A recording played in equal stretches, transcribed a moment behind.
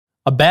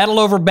A battle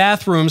over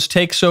bathrooms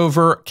takes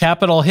over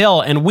Capitol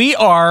Hill, and we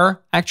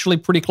are actually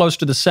pretty close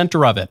to the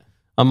center of it.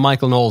 I'm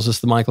Michael Knowles. This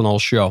is The Michael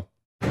Knowles Show.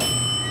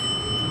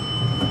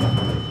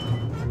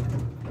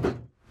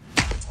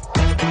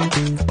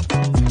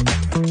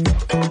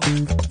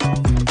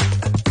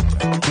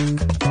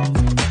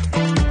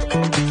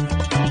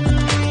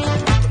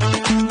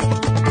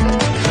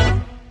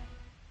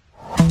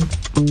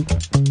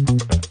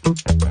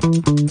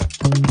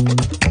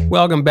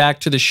 Welcome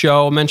back to the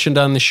show. I mentioned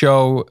on the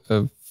show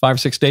 5 or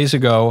 6 days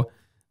ago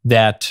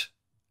that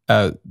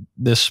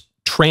this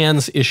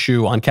trans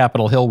issue on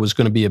Capitol Hill was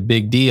going to be a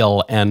big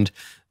deal, and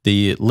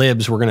the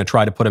libs were going to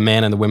try to put a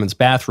man in the women's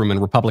bathroom, and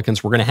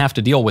Republicans were going to have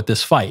to deal with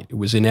this fight. It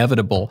was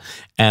inevitable.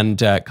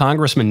 And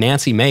Congressman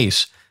Nancy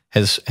Mace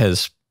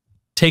has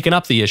taken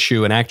up the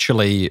issue and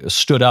actually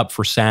stood up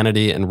for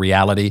sanity and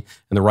reality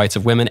and the rights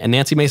of women. And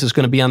Nancy Mace is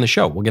going to be on the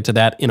show. We'll get to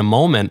that in a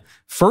moment.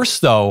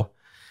 First, though,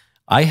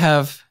 I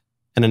have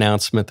an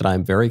announcement that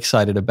I'm very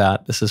excited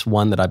about. This is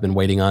one that I've been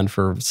waiting on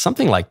for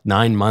something like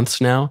 9 months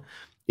now.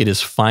 It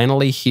is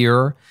finally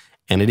here,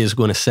 and it is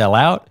going to sell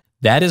out.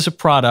 That is a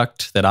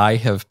product that I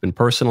have been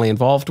personally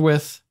involved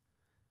with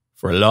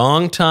for a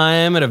long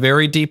time at a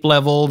very deep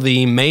level,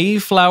 the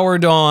Mayflower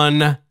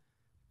Dawn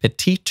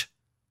Petite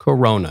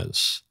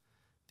Coronas.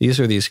 These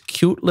are these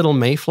cute little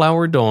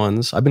Mayflower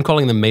Dawns. I've been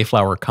calling them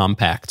Mayflower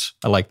Compacts.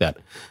 I like that.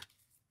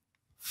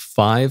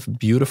 5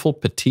 beautiful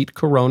Petite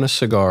Corona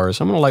cigars.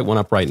 I'm going to light one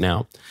up right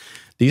now.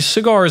 These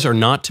cigars are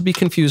not to be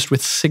confused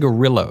with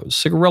cigarillos.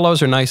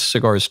 Cigarillos are nice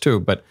cigars too,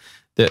 but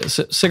the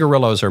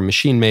cigarillos are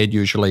machine-made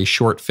usually,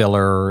 short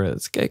filler.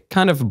 It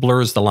kind of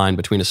blurs the line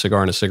between a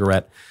cigar and a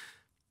cigarette.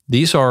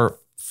 These are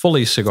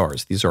fully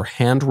cigars. These are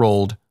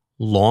hand-rolled,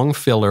 long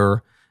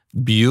filler,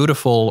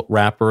 beautiful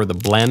wrapper. The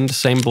blend,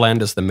 same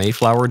blend as the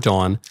Mayflower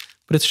Dawn,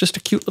 but it's just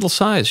a cute little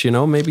size. You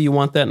know, maybe you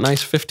want that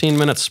nice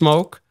 15-minute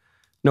smoke.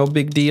 No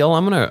big deal.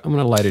 I'm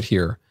gonna light it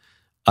here.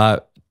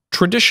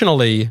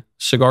 Traditionally,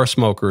 cigar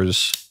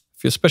smokers,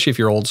 especially if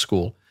you're old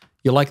school,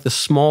 you like the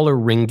smaller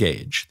ring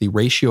gauge. The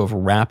ratio of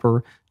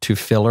wrapper to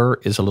filler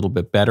is a little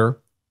bit better.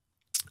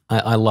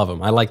 I love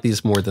them. I like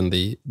these more than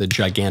the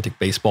gigantic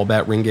baseball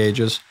bat ring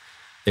gauges.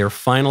 They're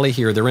finally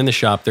here. They're in the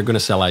shop. They're going to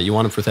sell out. You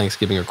want them for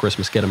Thanksgiving or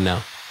Christmas, get them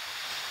now.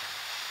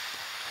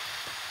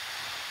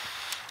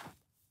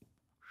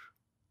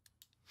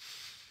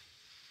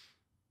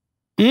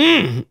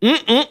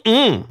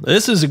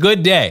 This is a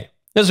good day.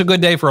 This is a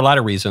good day for a lot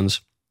of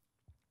reasons.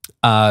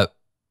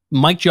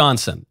 Mike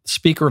Johnson,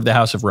 Speaker of the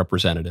House of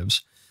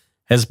Representatives,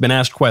 has been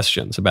asked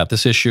questions about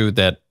this issue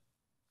that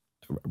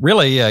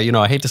really,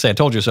 I hate to say I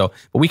told you so,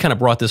 but we kind of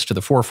brought this to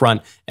the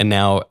forefront, and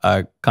now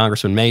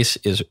Congressman Mace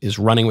is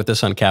running with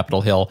this on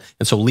Capitol Hill,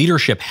 and so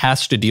leadership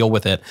has to deal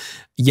with it.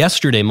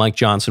 Yesterday, Mike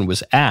Johnson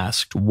was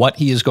asked what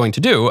he is going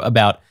to do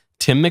about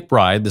Tim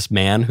McBride, this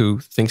man who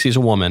thinks he's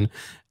a woman,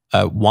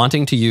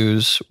 wanting to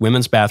use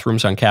women's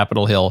bathrooms on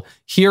Capitol Hill.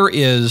 Here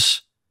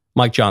is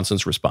Mike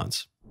Johnson's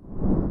response.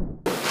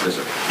 Yes,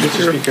 sir.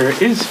 Mr.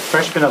 Speaker, is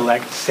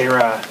freshman-elect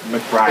Sarah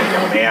McBride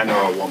a man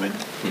or a woman?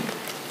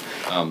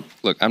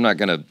 Look, I'm not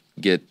going to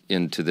get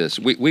into this.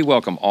 We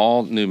welcome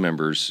all new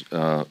members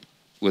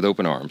with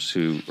open arms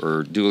who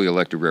are duly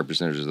elected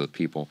representatives of the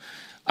people.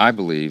 I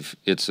believe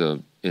it's a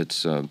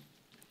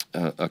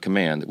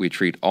command that we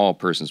treat all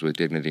persons with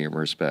dignity and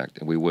respect,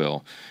 and we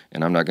will.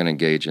 And I'm not going to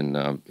engage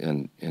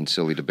in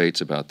silly debates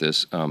about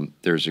this.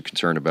 There's a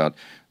concern about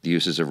the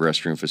uses of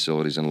restroom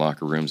facilities and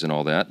locker rooms and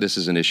all that. This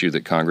is an issue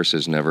that Congress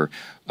has never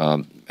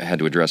had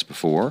to address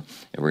before,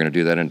 and we're going to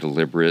do that in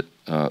deliberate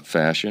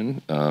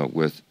fashion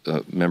with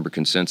member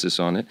consensus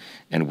on it,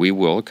 and we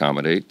will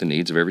accommodate the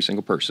needs of every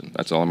single person.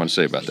 That's all I'm going to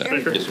say about that.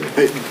 Yes,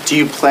 sir. Do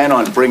you plan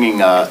on bringing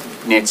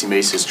Nancy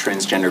Mace's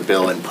transgender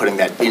bill and putting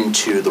that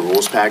into the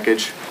rules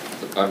package?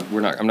 I'm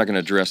not going to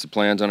address the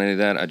plans on any of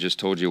that. I just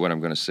told you what I'm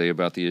going to say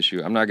about the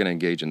issue. I'm not going to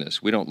engage in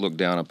this. We don't look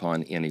down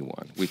upon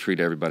anyone. We treat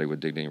everybody with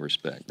dignity and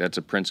respect. That's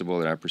a principle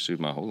that I've pursued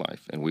my whole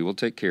life, and we will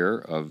take care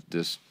of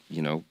this,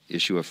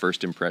 issue of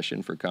first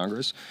impression for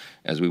Congress,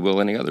 as we will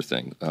any other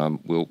thing.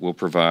 We'll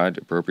provide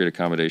appropriate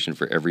accommodation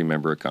for every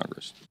member of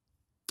Congress.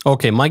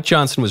 Okay, Mike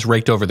Johnson was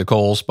raked over the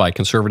coals by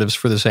conservatives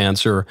for this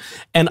answer,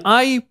 and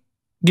I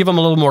give him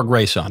a little more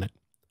grace on it,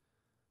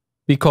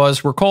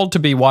 because we're called to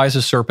be wise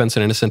as serpents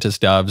and innocent as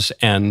doves,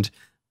 and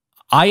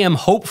I am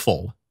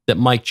hopeful that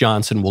Mike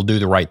Johnson will do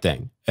the right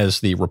thing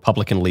as the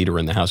Republican leader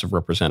in the House of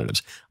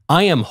Representatives.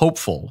 I am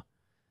hopeful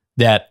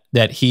that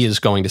he is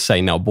going to say,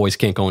 no, boys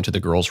can't go into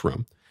the girls'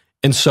 room.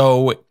 And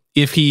so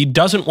if he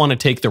doesn't want to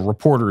take the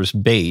reporter's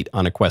bait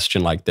on a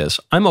question like this,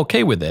 I'm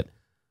okay with it,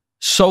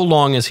 so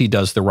long as he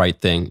does the right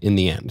thing in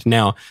the end.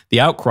 Now, the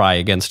outcry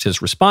against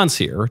his response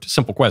here,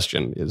 simple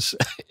question, is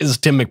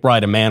Tim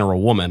McBride a man or a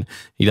woman?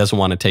 He doesn't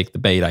want to take the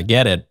bait, I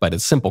get it, but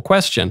it's a simple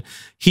question.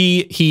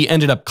 He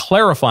ended up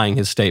clarifying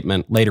his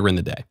statement later in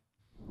the day.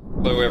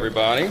 Hello,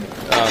 everybody.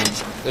 I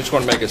just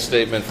want to make a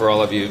statement for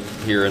all of you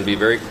here and be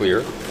very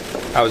clear.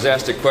 I was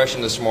asked a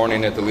question this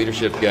morning at the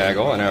leadership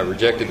gaggle, and I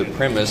rejected the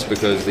premise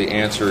because the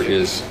answer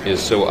is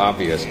so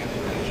obvious.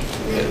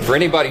 For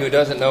anybody who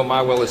doesn't know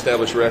my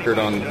well-established record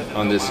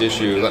on this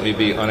issue, let me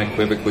be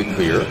unequivocally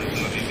clear.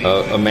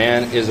 A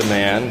man is a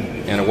man,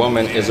 and a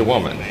woman is a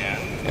woman,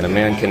 and a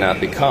man cannot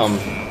become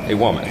a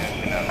woman.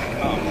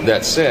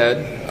 That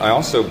said, I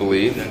also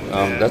believe,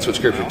 that's what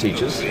Scripture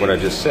teaches, what I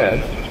just said,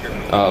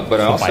 but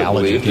I also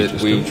believe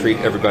that we treat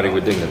everybody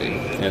with dignity.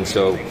 And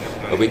so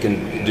we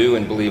can do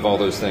and believe all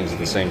those things at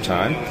the same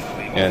time.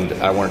 And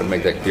I wanted to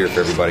make that clear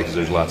for everybody because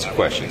there's lots of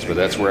questions. But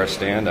that's where I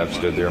stand. I've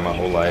stood there my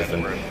whole life,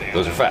 and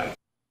those are facts.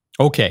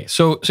 Okay,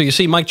 so you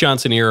see Mike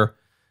Johnson here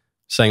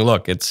saying,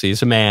 look,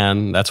 he's a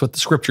man. That's what the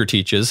Scripture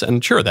teaches.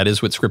 And sure, that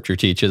is what Scripture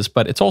teaches,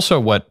 but it's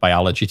also what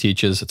biology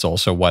teaches. It's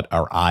also what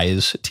our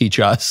eyes teach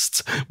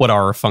us, what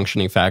our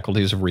functioning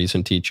faculties of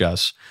reason teach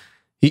us.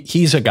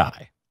 He's a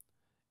guy.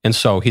 And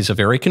so he's a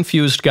very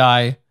confused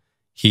guy.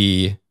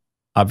 He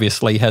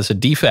obviously has a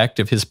defect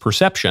of his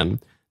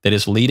perception that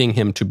is leading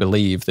him to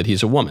believe that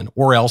he's a woman,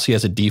 or else he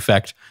has a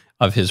defect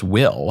of his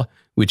will,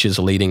 which is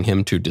leading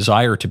him to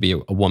desire to be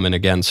a woman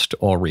against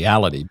all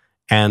reality.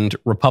 And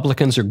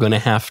Republicans are going to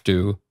have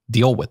to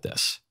deal with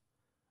this,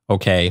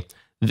 okay?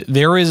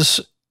 There is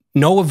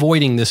no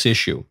avoiding this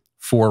issue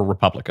for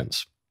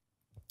Republicans.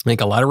 I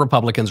think a lot of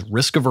Republicans,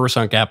 risk-averse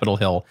on Capitol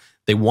Hill,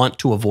 they want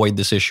to avoid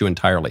this issue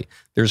entirely.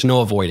 There's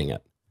no avoiding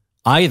it.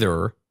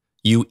 Either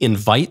you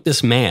invite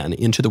this man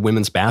into the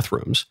women's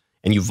bathrooms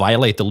and you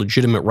violate the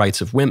legitimate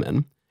rights of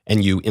women,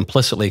 and you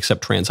implicitly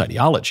accept trans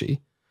ideology,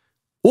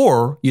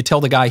 or you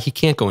tell the guy he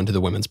can't go into the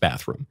women's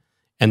bathroom,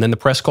 and then the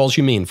press calls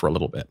you mean for a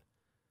little bit.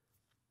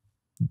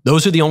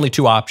 Those are the only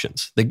two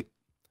options. The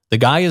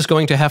guy is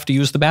going to have to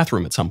use the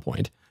bathroom at some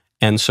point,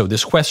 and so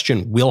this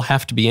question will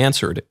have to be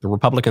answered. The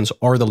Republicans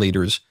are the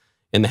leaders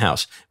in the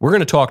House. We're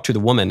going to talk to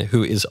the woman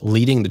who is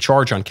leading the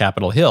charge on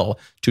Capitol Hill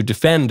to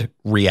defend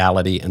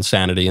reality and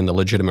sanity and the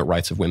legitimate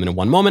rights of women in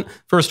one moment.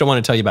 First, I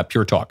want to tell you about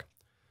Pure Talk.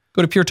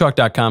 Go to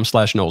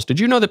puretalk.com/Knowles. Did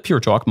you know that Pure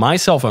Talk, my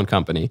cell phone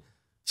company,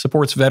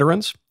 supports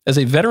veterans? As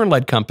a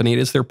veteran-led company, it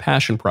is their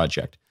passion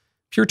project.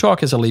 Pure Talk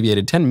has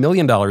alleviated $10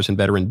 million in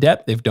veteran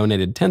debt. They've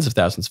donated tens of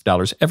thousands of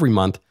dollars every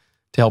month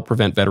to help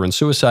prevent veteran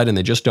suicide, and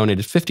they just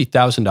donated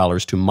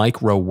 $50,000 to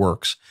Micro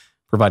Works,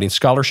 providing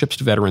scholarships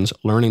to veterans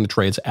learning the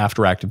trades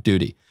after active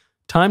duty.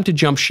 Time to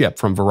jump ship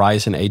from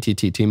Verizon,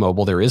 AT&T,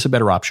 T-Mobile. There is a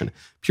better option.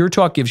 Pure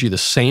Talk gives you the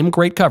same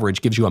great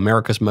coverage, gives you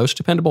America's most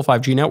dependable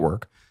 5G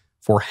network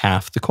for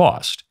half the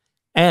cost.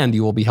 And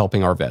you will be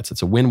helping our vets.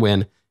 It's a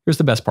win-win. Here's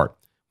the best part.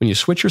 When you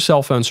switch your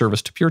cell phone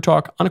service to Pure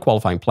Talk on a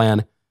qualifying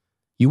plan,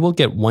 you will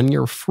get 1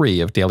 year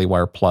free of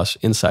DailyWire Plus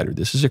Insider.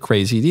 This is a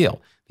crazy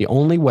deal. The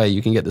only way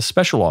you can get this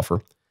special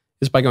offer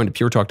is by going to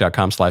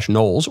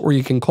puretalk.com/Knowles, or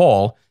you can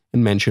call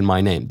and mention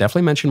my name.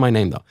 Definitely mention my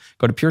name, though.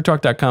 Go to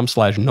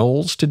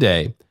puretalk.com/Knowles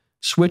today.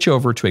 Switch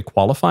over to a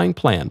qualifying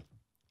plan.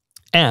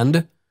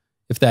 And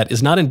if that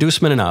is not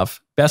inducement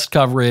enough, best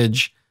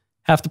coverage,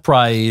 half the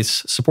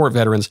price, support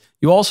veterans,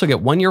 you also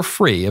get 1 year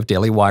free of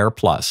DailyWire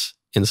Plus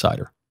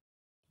Insider.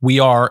 We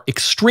are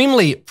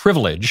extremely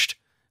privileged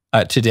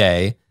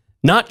today,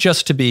 not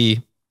just to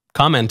be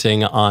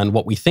commenting on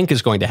what we think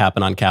is going to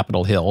happen on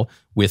Capitol Hill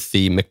with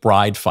the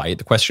McBride fight,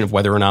 the question of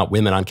whether or not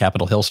women on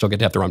Capitol Hill still get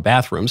to have their own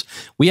bathrooms.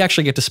 We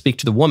actually get to speak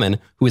to the woman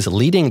who is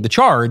leading the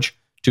charge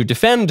to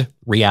defend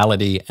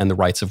reality and the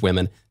rights of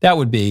women. That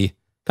would be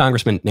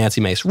Congressman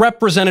Nancy Mace.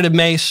 Representative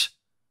Mace,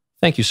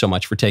 thank you so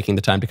much for taking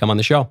the time to come on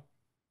the show.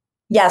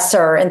 Yes,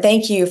 sir. And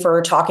thank you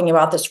for talking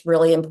about this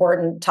really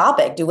important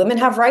topic. Do women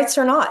have rights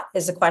or not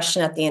is the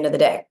question at the end of the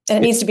day. And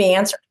it needs to be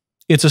answered.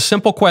 It's a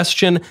simple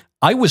question.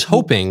 I was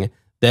hoping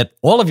that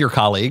all of your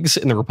colleagues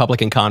in the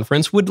Republican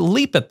conference would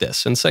leap at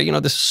this and say,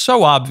 this is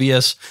so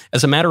obvious.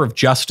 As a matter of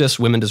justice,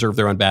 women deserve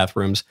their own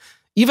bathrooms.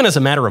 Even as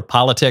a matter of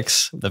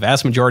politics, the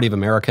vast majority of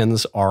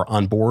Americans are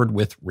on board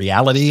with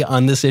reality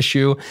on this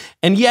issue.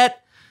 And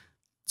yet,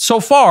 so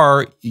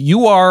far,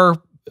 you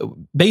are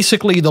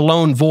basically the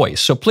lone voice.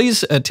 So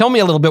please tell me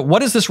a little bit,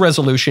 what is this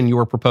resolution you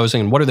are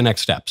proposing and what are the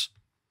next steps?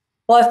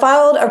 Well, I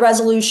filed a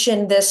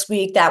resolution this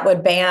week that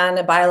would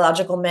ban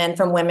biological men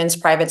from women's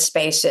private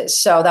spaces.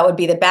 So that would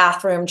be the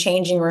bathroom,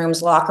 changing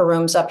rooms, locker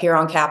rooms up here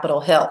on Capitol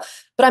Hill.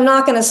 But I'm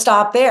not going to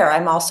stop there.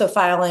 I'm also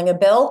filing a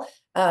bill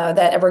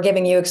that we're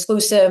giving you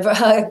exclusive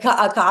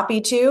copy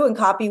to and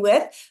copy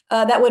with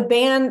that would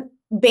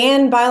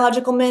ban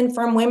biological men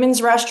from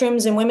women's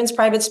restrooms and women's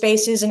private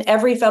spaces and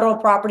every federal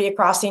property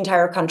across the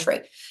entire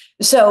country.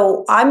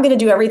 So I'm going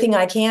to do everything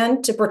I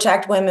can to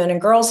protect women and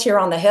girls here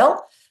on the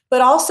Hill, but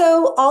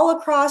also all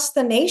across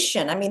the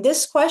nation. I mean,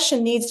 this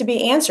question needs to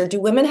be answered. Do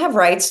women have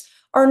rights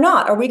or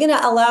not? Are we going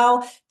to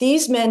allow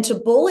these men to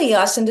bully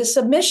us into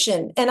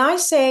submission? And I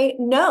say,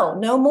 no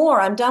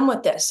more. I'm done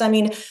with this. I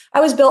mean, I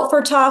was built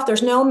for tough.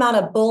 There's no amount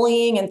of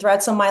bullying and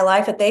threats on my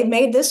life that they've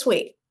made this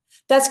week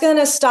that's going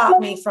to stop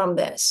me from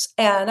this.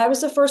 And I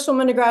was the first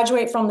woman to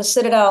graduate from the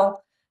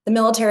Citadel, the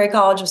Military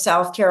College of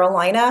South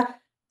Carolina.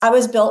 I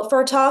was built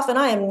for tough, and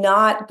I am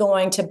not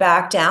going to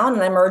back down.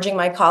 And I'm urging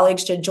my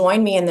colleagues to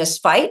join me in this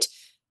fight.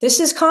 This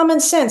is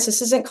common sense.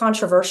 This isn't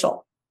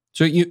controversial.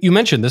 So you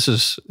mentioned this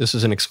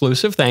is an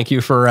exclusive. Thank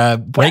you for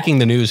breaking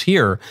the news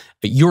here.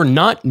 You're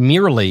not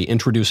merely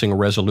introducing a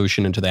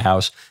resolution into the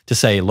House to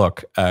say,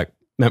 look,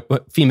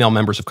 female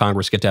members of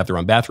Congress get to have their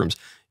own bathrooms.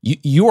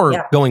 You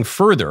are going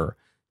further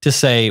to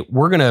say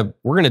we're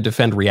gonna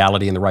defend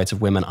reality and the rights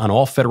of women on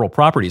all federal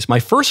properties. My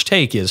first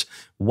take is,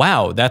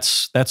 wow,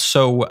 that's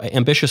so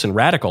ambitious and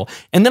radical.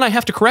 And then I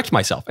have to correct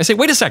myself. I say,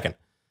 wait a second,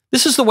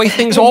 this is the way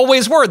things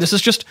always were. This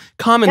is just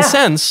common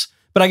sense.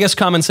 But I guess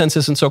common sense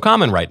isn't so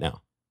common right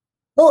now.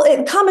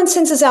 Well, common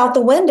sense is out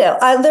the window.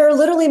 There are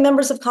literally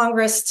members of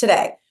Congress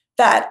today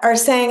that are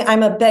saying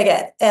I'm a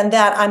bigot and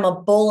that I'm a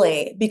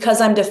bully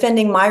because I'm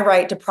defending my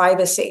right to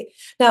privacy.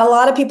 Now, a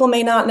lot of people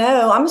may not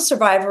know I'm a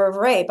survivor of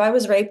rape. I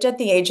was raped at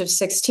the age of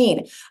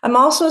 16. I'm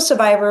also a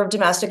survivor of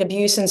domestic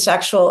abuse and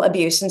sexual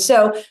abuse. And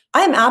so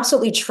I am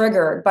absolutely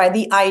triggered by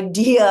the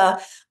idea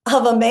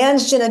of a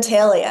man's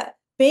genitalia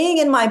being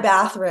in my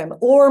bathroom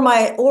or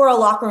a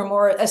locker room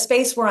or a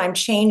space where I'm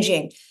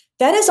changing.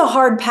 That is a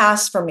hard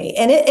pass for me.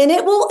 And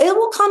it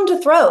will come to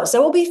throws.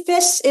 There will be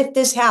fists if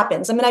this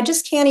happens. I mean, I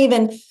just can't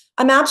even.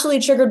 I'm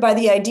absolutely triggered by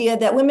the idea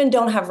that women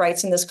don't have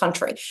rights in this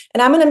country,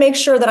 and I'm going to make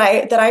sure that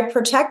I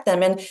protect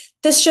them. And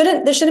this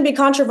shouldn't be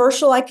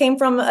controversial. I came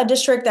from a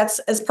district that's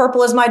as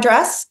purple as my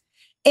dress,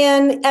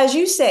 and as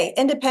you say,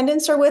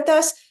 independents are with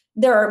us.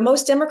 There are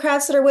most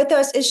Democrats that are with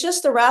us. It's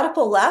just the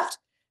radical left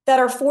that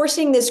are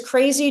forcing this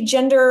crazy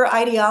gender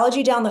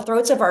ideology down the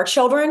throats of our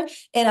children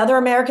and other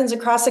Americans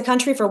across the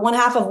country for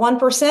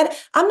 0.5%.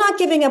 I'm not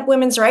giving up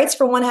women's rights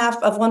for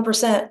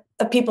 0.5%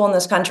 of people in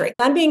this country.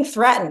 I'm being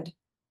threatened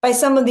by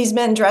some of these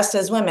men dressed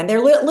as women. They're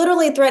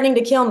literally threatening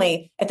to kill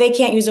me if they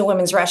can't use a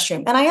women's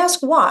restroom. And I ask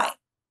why?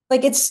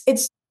 Like it's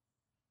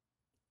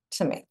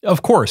to me.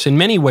 Of course, in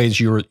many ways,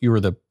 you're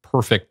the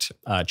perfect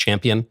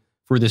champion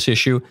for this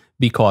issue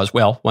because,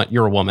 well,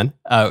 you're a woman,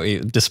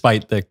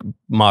 despite the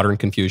modern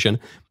confusion.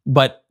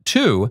 But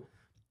two,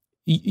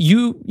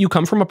 you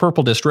come from a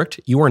purple district.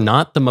 You are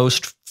not the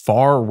most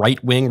far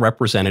right-wing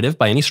representative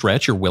by any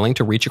stretch. You're willing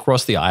to reach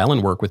across the aisle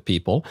and work with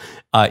people.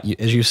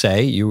 As you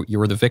say, you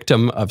were the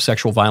victim of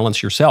sexual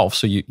violence yourself,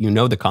 so you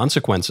know the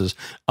consequences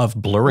of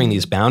blurring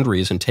these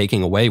boundaries and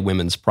taking away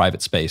women's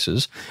private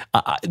spaces.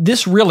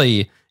 This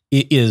really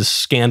is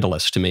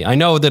scandalous to me. I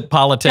know that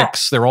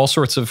politics, there are all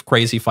sorts of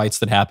crazy fights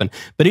that happen,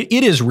 but it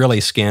is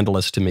really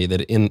scandalous to me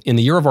that in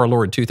the year of our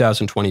Lord,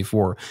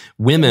 2024,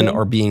 women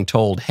are being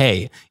told,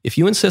 hey, if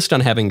you insist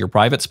on having your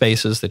private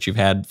spaces that you've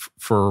had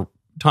for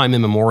time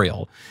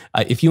immemorial,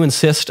 if you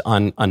insist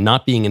on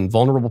not being in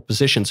vulnerable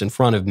positions in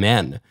front of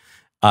men,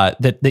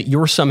 that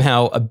you're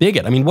somehow a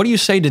bigot. I mean, what do you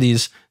say to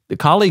the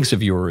colleagues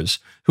of yours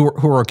who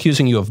are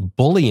accusing you of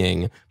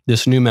bullying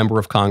this new member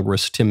of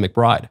Congress, Tim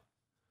McBride?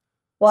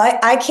 Well,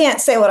 I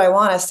can't say what I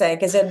want to say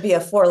because it'd be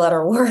a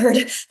 4-letter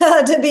word,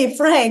 to be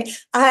frank.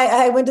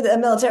 I went to the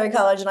military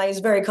college and I use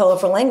very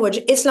colorful language.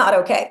 It's not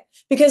okay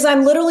because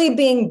I'm literally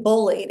being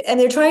bullied and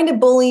they're trying to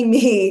bully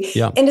me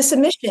into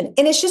submission.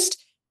 And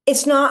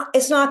it's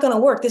not going to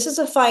work. This is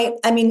a fight.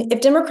 I mean,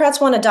 if Democrats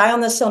want to die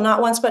on this hill,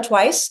 not once, but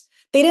twice,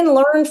 they didn't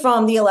learn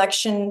from the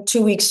election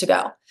 2 weeks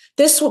ago.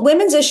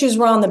 Women's issues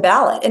were on the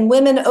ballot and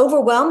women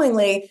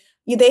overwhelmingly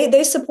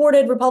they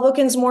supported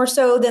Republicans more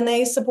so than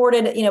they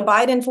supported,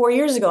 Biden 4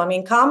 years ago. I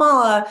mean,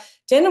 Kamala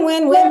didn't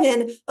win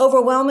women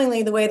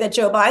overwhelmingly the way that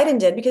Joe Biden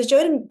did because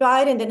Joe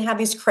Biden didn't have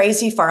these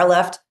crazy far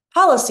left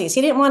policies.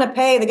 He didn't want to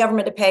pay the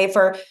government to pay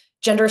for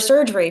gender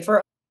surgery.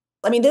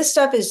 This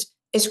stuff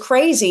is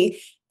crazy.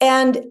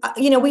 And,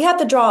 we have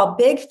to draw a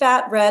big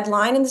fat red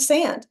line in the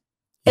sand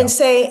and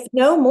say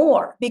no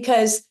more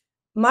because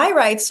my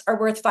rights are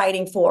worth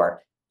fighting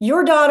for.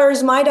 Your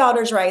daughters, my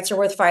daughter's rights are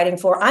worth fighting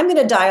for. I'm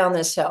going to die on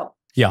this hill.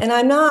 Yeah. And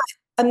I'm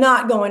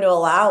not going to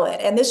allow it.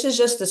 And this is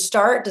just the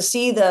start. To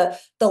see the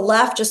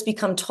left just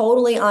become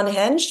totally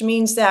unhinged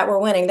means that we're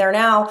winning. They're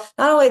now,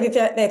 not only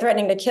they're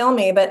threatening to kill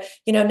me, but,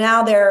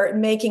 now they're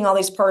making all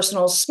these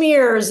personal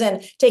smears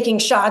and taking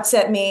shots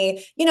at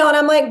me, and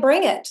I'm like,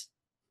 bring it.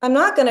 I'm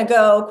not going to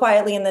go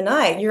quietly in the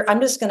night.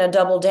 I'm just going to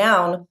double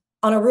down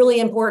on a really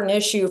important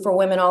issue for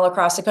women all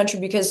across the country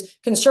because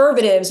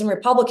conservatives and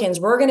Republicans,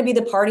 we're going to be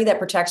the party that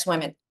protects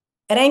women.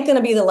 It ain't going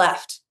to be the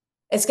left.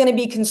 It's going to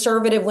be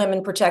conservative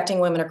women protecting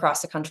women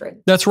across the country.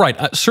 That's right.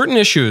 Certain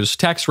issues,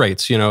 tax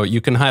rates,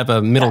 you can have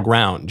a middle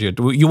ground.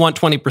 You want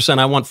 20%,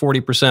 I want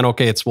 40%.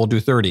 Okay, we'll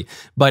do 30.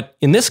 But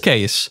in this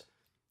case,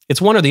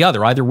 it's one or the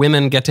other. Either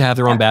women get to have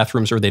their own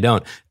bathrooms or they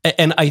don't.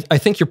 And I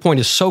think your point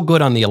is so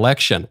good on the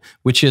election,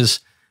 which is,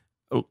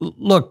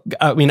 look,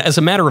 I mean, as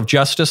a matter of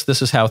justice,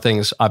 this is how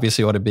things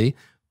obviously ought to be.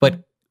 But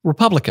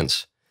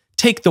Republicans,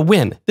 take the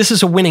win. This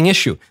is a winning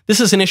issue.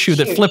 This is an issue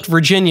that flipped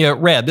Virginia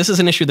red. This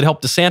is an issue that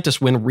helped DeSantis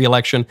win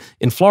re-election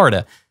in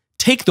Florida.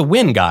 Take the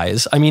win,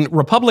 guys. I mean,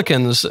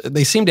 Republicans,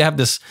 they seem to have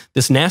this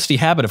nasty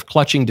habit of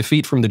clutching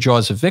defeat from the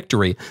jaws of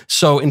victory.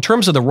 So in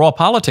terms of the raw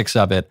politics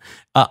of it,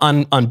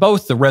 on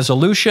both the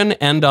resolution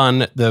and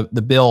on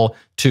the bill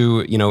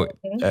to,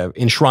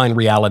 enshrine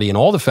reality in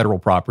all the federal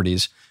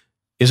properties,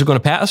 is it going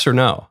to pass or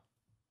no?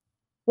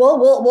 Well,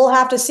 we'll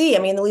have to see. I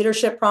mean, the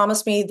leadership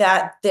promised me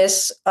that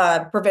this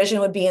provision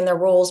would be in the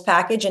rules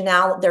package, and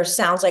now there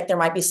sounds like there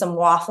might be some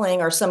waffling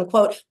or some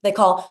quote they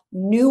call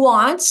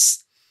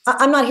nuance.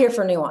 I'm not here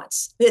for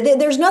nuance.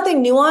 There's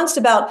nothing nuanced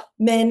about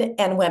men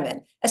and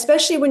women,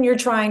 especially when you're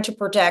trying to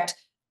protect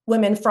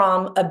women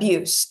from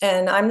abuse.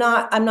 And I'm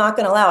not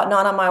going to allow it,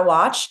 not on my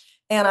watch.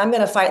 And I'm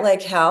going to fight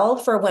like hell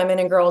for women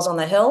and girls on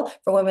the Hill,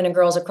 for women and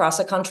girls across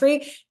the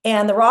country.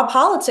 And the raw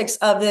politics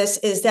of this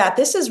is that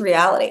this is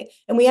reality.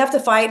 And we have to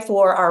fight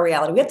for our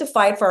reality. We have to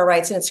fight for our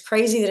rights. And it's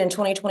crazy that in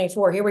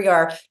 2024, here we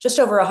are, just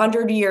over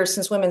 100 years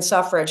since women's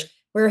suffrage,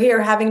 we're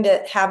here having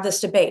to have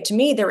this debate. To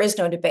me, there is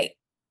no debate.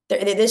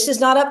 This is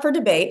not up for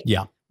debate.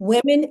 Yeah.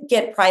 Women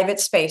get private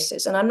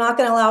spaces. And I'm not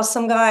going to allow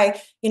some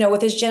guy,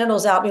 with his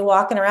genitals out, be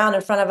walking around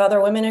in front of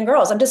other women and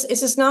girls.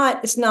 It's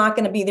not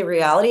going to be the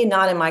reality,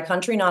 not in my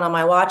country, not on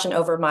my watch and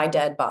over my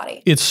dead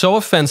body. It's so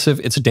offensive.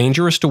 It's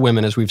dangerous to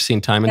women, as we've seen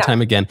time and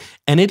time again.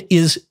 And it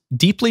is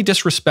deeply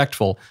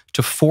disrespectful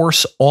to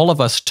force all of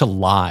us to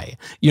lie.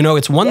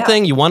 It's one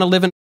thing you want to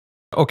live in.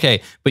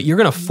 Okay, but you're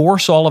going to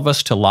force all of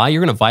us to lie?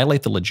 You're going to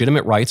violate the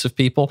legitimate rights of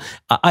people?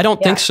 I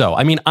don't think so.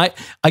 I mean, I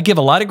give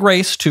a lot of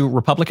grace to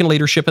Republican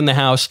leadership in the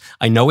House.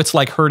 I know it's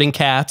like herding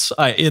cats.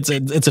 It's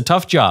a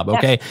tough job,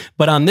 okay?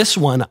 But on this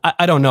one,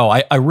 I don't know.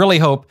 I really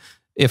hope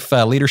if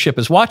leadership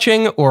is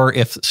watching, or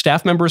if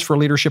staff members for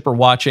leadership are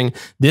watching,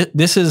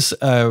 this is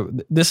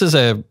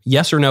a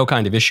yes or no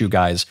kind of issue,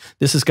 guys.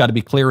 This has got to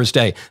be clear as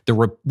day.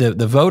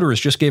 The voters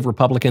just gave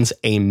Republicans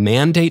a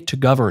mandate to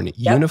govern,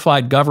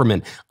 unified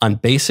government on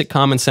basic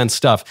common sense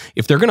stuff.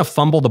 If they're going to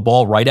fumble the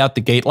ball right out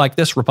the gate like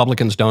this,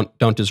 Republicans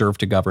don't deserve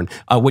to govern.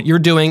 What you're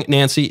doing,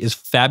 Nancy, is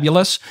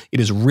fabulous. It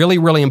is really,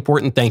 really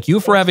important. Thank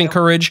you for having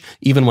courage,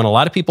 even when a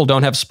lot of people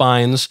don't have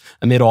spines,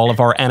 amid all of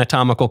our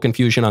anatomical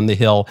confusion on the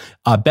Hill.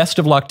 Best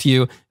of luck to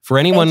you. For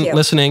anyone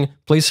listening,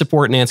 please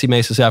support Nancy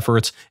Mace's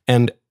efforts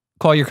and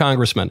call your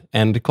congressman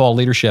and call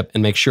leadership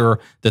and make sure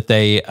that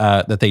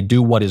they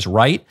do what is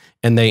right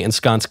and they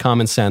ensconce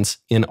common sense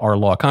in our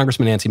law.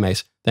 Congressman Nancy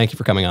Mace, thank you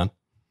for coming on.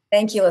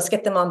 Thank you. Let's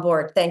get them on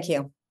board. Thank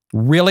you.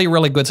 Really,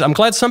 really good. I'm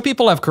glad some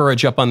people have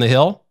courage up on the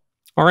Hill,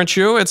 aren't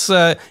you? It's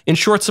in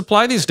short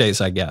supply these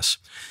days, I guess.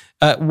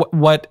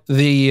 What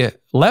the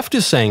left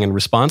is saying in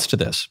response to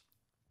this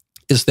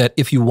is that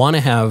if you want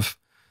to have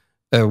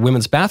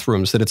women's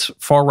bathrooms, that it's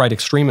far-right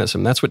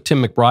extremism. That's what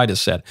Tim McBride has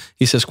said.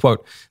 He says,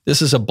 quote,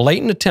 "This is a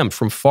blatant attempt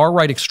from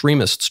far-right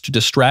extremists to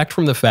distract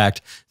from the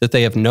fact that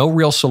they have no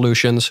real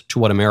solutions to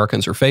what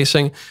Americans are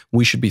facing.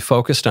 We should be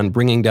focused on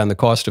bringing down the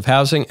cost of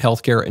housing,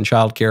 healthcare, and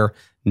childcare,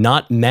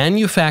 not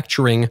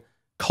manufacturing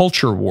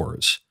culture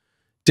wars.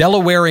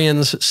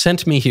 Delawareans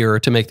sent me here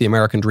to make the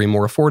American dream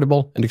more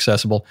affordable and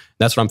accessible.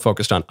 That's what I'm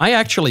focused on." I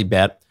actually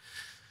bet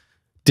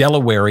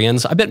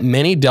I bet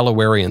many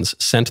Delawareans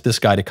sent this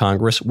guy to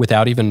Congress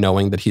without even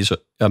knowing that he's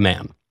a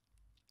man.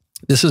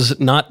 This is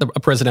not a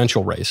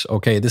presidential race,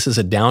 okay? This is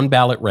a down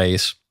ballot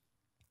race.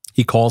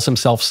 He calls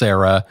himself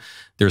Sarah.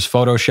 There's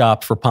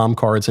Photoshop for palm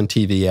cards and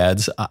TV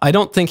ads. I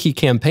don't think he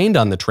campaigned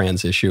on the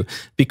trans issue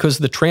because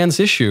the trans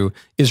issue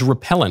is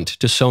repellent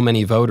to so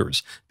many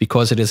voters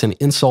because it is an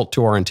insult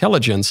to our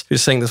intelligence.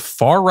 He's saying this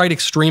far-right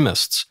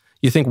extremists.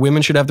 You think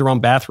women should have their own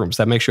bathrooms.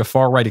 That makes you a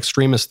far-right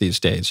extremist these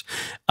days.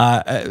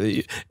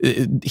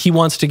 He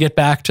wants to get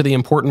back to the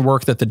important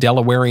work that the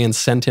Delawareans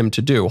sent him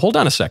to do. Hold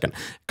on a second.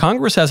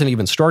 Congress hasn't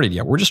even started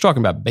yet. We're just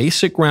talking about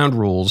basic ground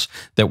rules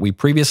that we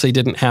previously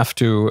didn't have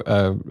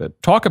to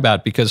talk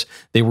about because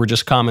they were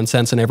just common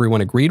sense and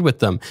everyone agreed with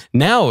them.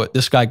 Now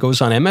this guy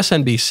goes on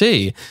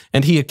MSNBC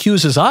and he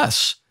accuses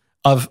us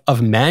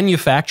of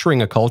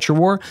manufacturing a culture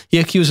war. He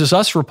accuses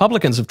us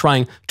Republicans of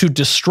trying to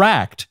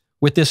distract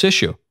with this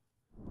issue.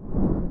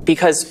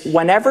 Because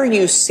whenever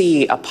you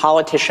see a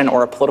politician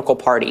or a political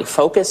party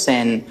focus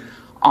in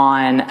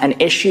on an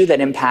issue that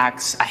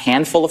impacts a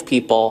handful of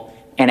people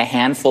in a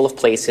handful of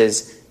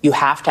places, you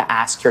have to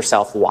ask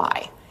yourself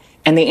why.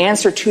 And the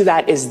answer to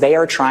that is they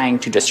are trying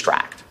to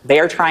distract. They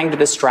are trying to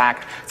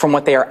distract from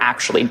what they are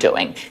actually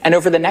doing. And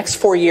over the next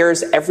 4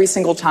 years, every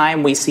single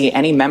time we see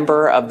any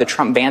member of the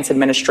Trump-Vance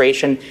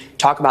administration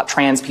talk about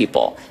trans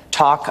people,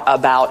 talk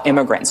about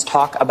immigrants,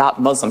 talk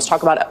about Muslims,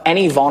 talk about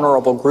any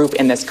vulnerable group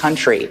in this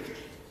country,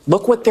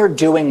 look what they're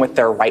doing with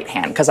their right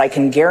hand. Because I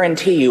can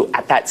guarantee you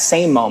at that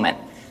same moment,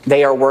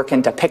 they are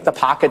working to pick the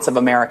pockets of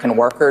American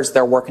workers.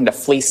 They're working to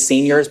fleece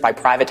seniors by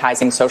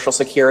privatizing Social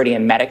Security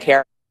and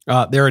Medicare.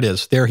 There it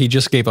is. There, he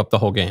just gave up the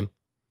whole game.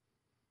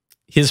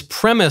 His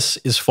premise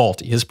is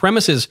faulty. His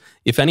premise is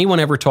if anyone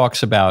ever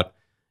talks about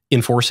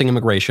enforcing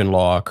immigration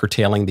law,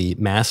 curtailing the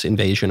mass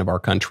invasion of our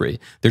country,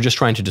 they're just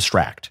trying to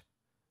distract.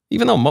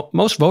 Even though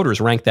most voters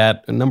rank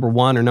that number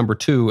one or number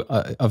two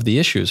of the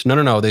issues.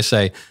 No. They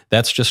say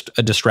that's just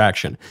a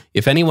distraction.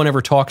 If anyone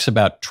ever talks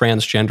about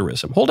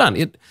transgenderism, hold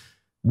on.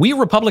 We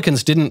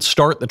Republicans didn't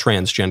start the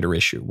transgender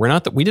issue.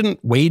 We didn't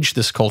wage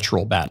this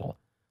cultural battle.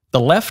 The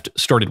left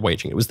started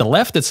waging it. It was the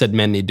left that said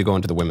men need to go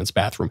into the women's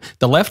bathroom.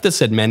 The left that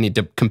said men need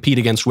to compete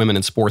against women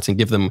in sports and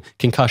give them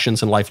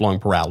concussions and lifelong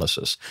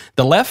paralysis.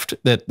 The left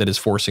that is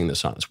forcing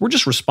this on us. We're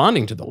just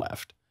responding to the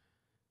left.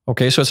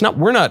 Okay, so it's not,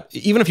 we're not,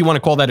 even if you want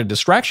to call that a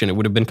distraction, it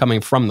would have been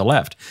coming from the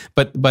left.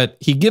 But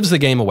he gives the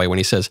game away when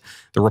he says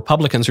the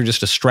Republicans are just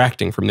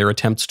distracting from their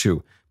attempts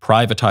to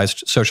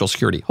privatize Social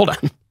Security. Hold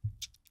on.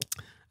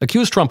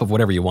 Accuse Trump of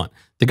whatever you want.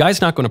 The guy's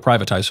not going to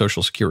privatize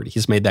Social Security.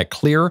 He's made that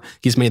clear.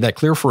 He's made that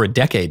clear for a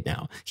decade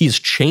now. He's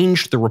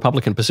changed the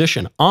Republican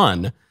position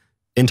on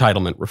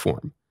entitlement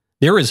reform.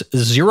 There is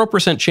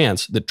 0%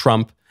 chance that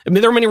Trump, I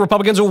mean, there are many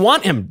Republicans who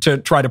want him to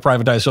try to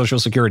privatize Social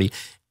Security.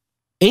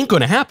 Ain't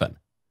going to happen.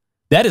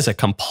 That is a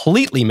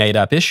completely made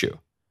up issue.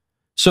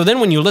 So then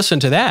when you listen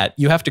to that,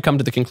 you have to come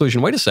to the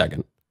conclusion, wait a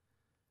second.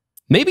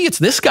 Maybe it's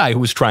this guy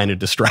who's trying to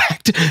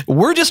distract.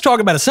 We're just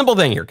talking about a simple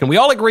thing here. Can we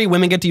all agree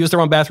women get to use their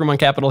own bathroom on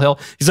Capitol Hill?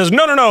 He says,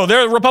 no,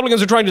 the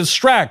Republicans are trying to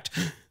distract.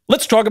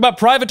 Let's talk about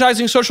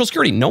privatizing Social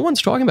Security. No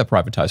one's talking about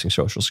privatizing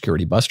Social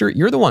Security, Buster.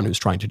 You're the one who's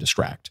trying to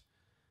distract.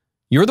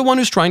 You're the one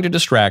who's trying to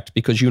distract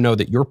because you know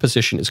that your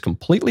position is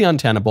completely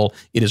untenable.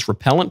 It is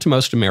repellent to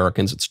most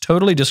Americans. It's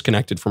totally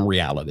disconnected from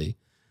reality.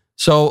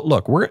 So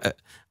look,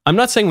 I'm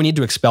not saying we need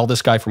to expel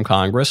this guy from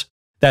Congress.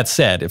 That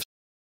said, if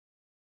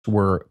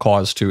we're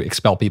caused to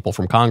expel people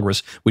from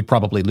Congress, we'd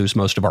probably lose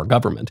most of our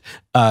government.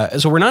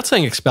 So we're not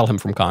saying expel him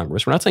from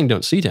Congress. We're not saying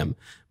don't seat him.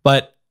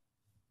 But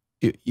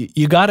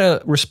you got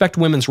to respect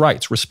women's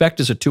rights. Respect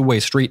is a two-way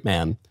street,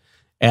 man.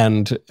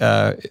 And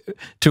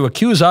to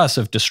accuse us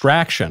of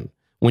distraction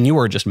when you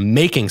are just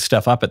making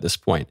stuff up at this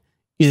point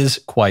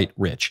is quite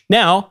rich.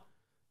 Now, I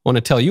want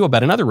to tell you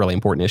about another really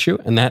important issue,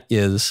 and that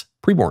is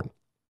preborn.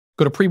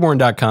 Go to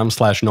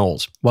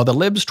preborn.com/Knowles. While the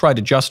libs try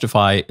to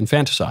justify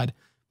infanticide,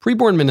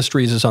 Preborn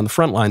Ministries is on the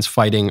front lines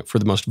fighting for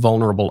the most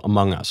vulnerable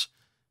among us.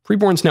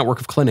 Preborn's network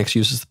of clinics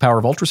uses the power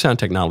of ultrasound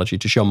technology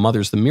to show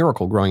mothers the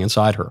miracle growing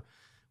inside her.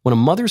 When a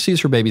mother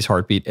sees her baby's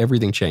heartbeat,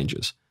 everything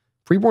changes.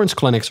 Preborn's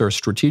clinics are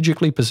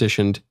strategically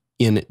positioned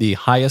in the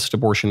highest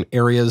abortion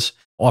areas,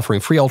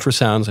 offering free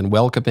ultrasounds and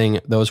welcoming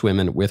those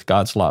women with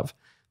God's love.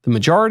 The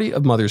majority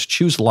of mothers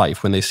choose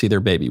life when they see their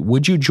baby.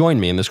 Would you join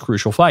me in this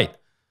crucial fight?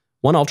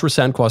 One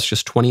ultrasound costs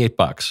just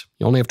 $28.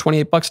 You only have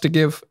 $28 to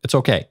give. It's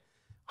okay.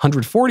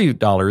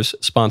 $140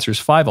 sponsors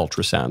 5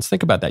 ultrasounds.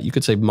 Think about that. You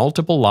could save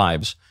multiple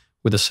lives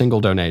with a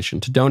single donation.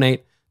 To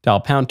donate,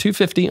 dial pound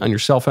 250 on your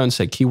cell phone,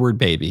 say keyword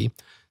baby.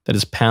 That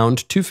is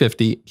pound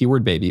 250,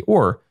 keyword baby.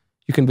 Or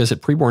you can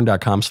visit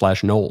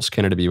preborn.com/Knowles,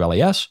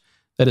 K-N-W-L-E-S.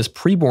 That is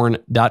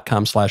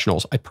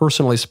preborn.com/Knowles. I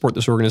personally support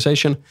this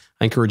organization.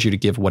 I encourage you to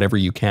give whatever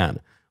you can.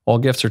 All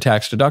gifts are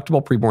tax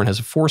deductible. Preborn has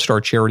a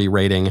 4-star charity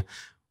rating.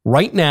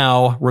 Right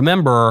now,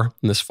 remember,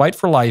 in this fight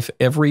for life,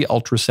 every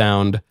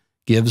ultrasound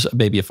gives a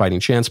baby a fighting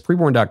chance.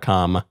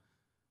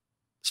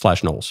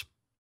 Preborn.com/Knowles.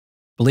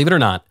 Believe it or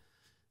not,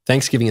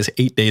 Thanksgiving is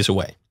 8 days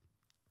away.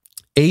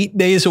 8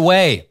 days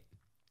away.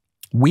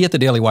 We at the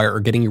Daily Wire are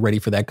getting you ready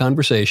for that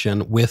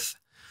conversation with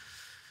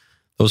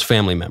those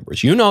family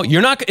members. You know,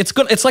 you're not,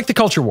 it's like the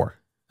culture war.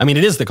 I mean,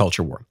 it is the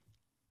culture war.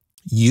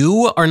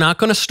 You are not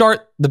going to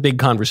start the big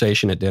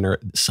conversation at dinner.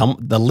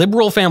 The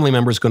liberal family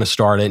member is going to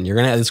start it, and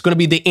it's going to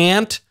be the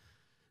aunt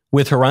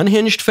with her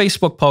unhinged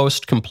Facebook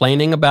post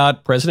complaining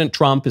about President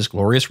Trump, his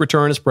glorious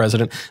return as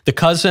president, the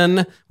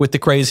cousin with the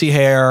crazy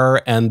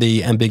hair and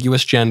the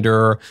ambiguous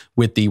gender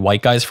with the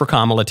White Guys for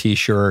Kamala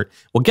t-shirt.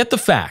 Well, get the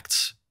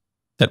facts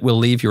that will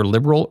leave your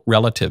liberal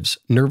relatives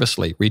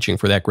nervously reaching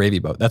for that gravy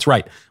boat. That's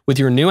right. With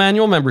your new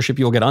annual membership,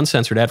 you will get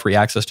uncensored ad-free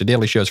access to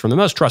daily shows from the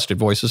most trusted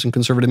voices in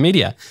conservative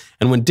media.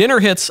 And when dinner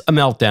hits a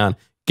meltdown,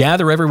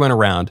 gather everyone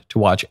around to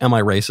watch Am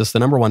I Racist?, the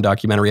 #1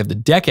 documentary of the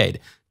decade.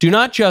 Do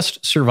not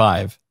just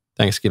survive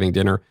Thanksgiving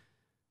dinner,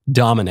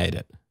 dominate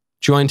it.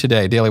 Join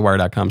today,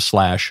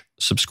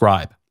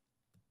 dailywire.com/subscribe.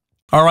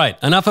 All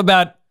right, enough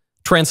about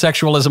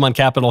transsexualism on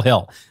Capitol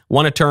Hill.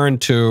 Want to turn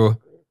to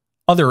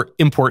other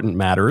important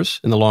matters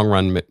in the long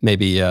run,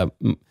 maybe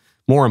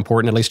more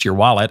important, at least to your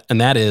wallet, and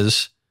that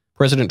is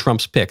President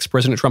Trump's picks.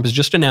 President Trump has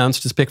just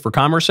announced his pick for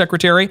Commerce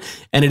Secretary,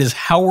 and it is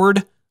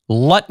Howard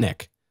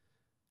Lutnick.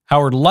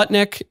 Howard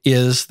Lutnick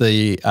is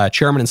the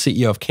chairman and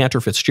CEO of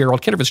Cantor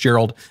Fitzgerald. Cantor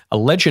Fitzgerald, a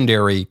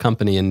legendary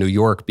company in New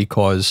York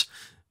because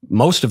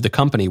most of the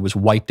company was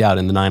wiped out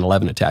in the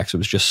 9/11 attacks. It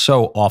was just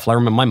so awful. I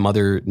remember my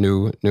mother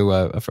knew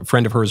a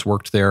friend of hers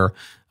worked there.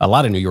 A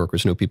lot of New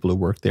Yorkers knew people who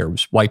worked there. It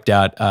was wiped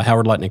out.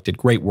 Howard Lutnick did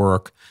great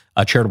work,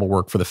 charitable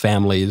work for the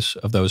families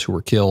of those who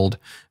were killed,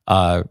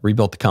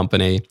 rebuilt the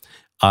company.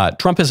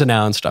 Trump has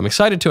announced, I'm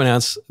excited to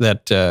announce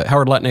that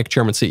Howard Lutnick,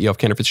 chairman and CEO of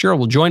Cantor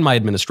Fitzgerald, will join my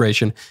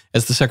administration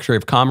as the Secretary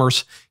of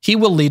Commerce. He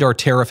will lead our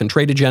tariff and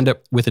trade agenda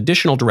with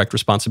additional direct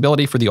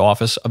responsibility for the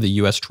office of the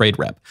U.S. Trade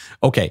Rep.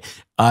 Okay,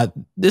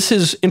 this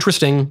is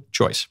interesting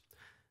choice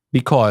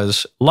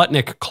because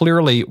Lutnick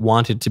clearly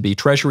wanted to be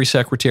Treasury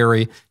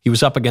Secretary. He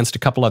was up against a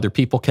couple other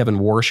people, Kevin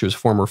Warsh, who was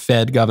former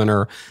Fed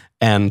governor,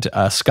 and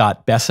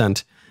Scott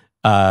Bessent,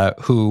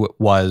 who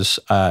was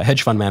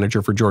hedge fund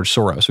manager for George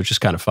Soros, which is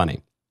kind of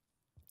funny.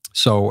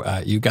 So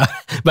you got,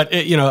 but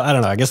I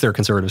don't know. I guess there are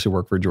conservatives who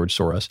work for George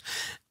Soros.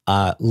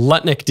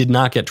 Lutnick did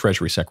not get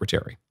Treasury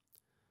Secretary.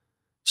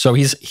 So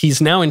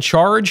he's now in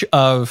charge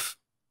of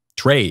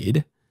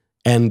trade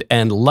And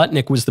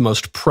Lutnick was the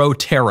most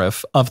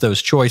pro-tariff of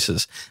those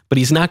choices, but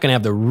he's not going to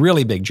have the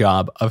really big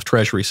job of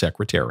Treasury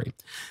Secretary.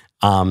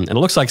 And it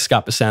looks like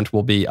Scott Bessent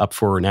will be up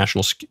for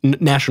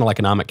National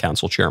Economic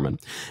Council chairman.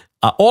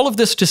 All of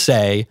this to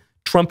say,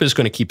 Trump is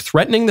going to keep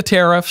threatening the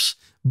tariffs,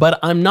 but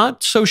I'm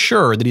not so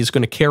sure that he's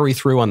going to carry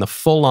through on the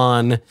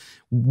full-on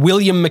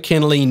William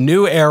McKinley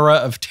new era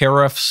of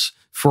tariffs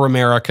for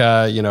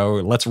America,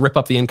 let's rip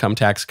up the income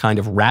tax kind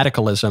of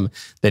radicalism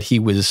that he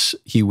was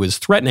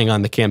threatening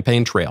on the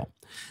campaign trail.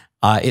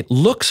 It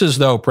looks as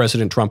though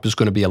President Trump is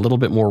going to be a little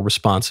bit more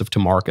responsive to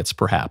markets,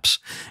 perhaps.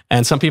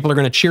 And some people are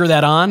going to cheer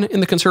that on in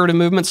the conservative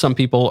movement. Some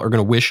people are going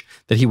to wish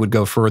that he would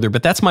go further,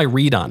 but that's my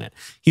read on it.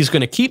 He's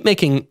going to keep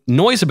making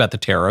noise about the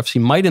tariffs. He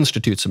might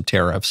institute some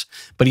tariffs,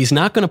 but he's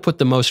not going to put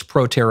the most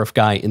pro-tariff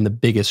guy in the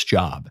biggest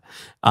job.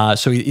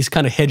 So he's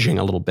kind of hedging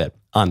a little bit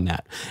on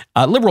that.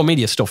 Liberal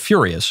media is still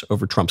furious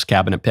over Trump's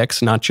cabinet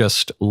picks, not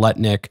just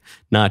Lutnick,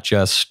 not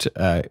just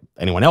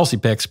anyone else he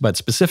picks, but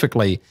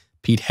specifically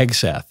Pete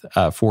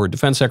Hegseth for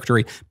Defense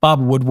Secretary, Bob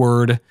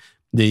Woodward,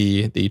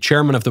 the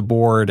chairman of the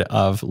board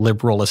of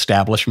liberal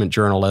establishment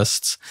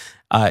journalists.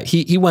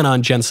 He went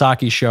on Jen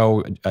Psaki's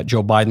show,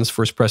 Joe Biden's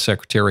first press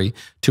secretary,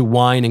 to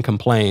whine and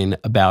complain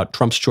about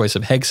Trump's choice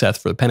of Hegseth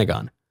for the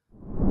Pentagon.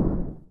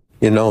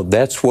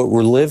 That's what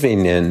we're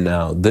living in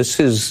now.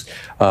 This is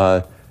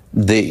the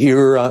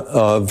era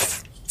of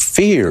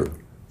fear,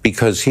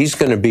 because he's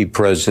going to be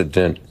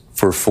president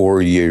for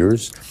 4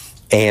 years.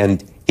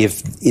 And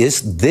if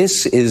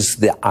this is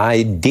the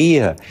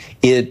idea,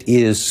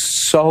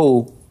 it's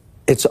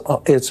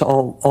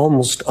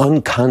almost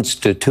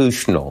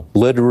unconstitutional.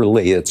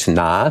 Literally, it's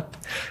not.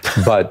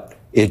 But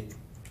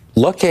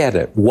look at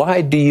it.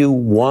 Why do you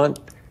want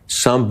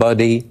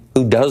somebody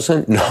who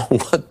doesn't know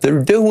what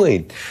they're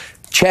doing?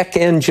 Check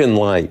engine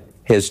light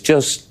has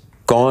just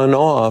gone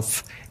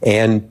off,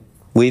 and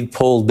we've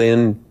pulled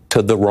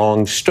into the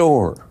wrong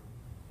store.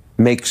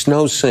 Makes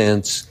no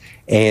sense.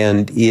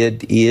 And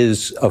it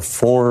is a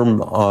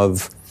form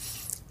of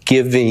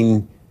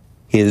giving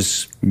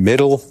his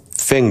middle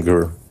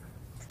finger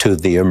to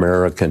the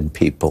American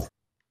people.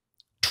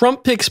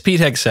 Trump picks Pete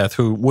Hegseth,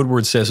 who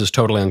Woodward says is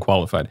totally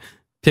unqualified,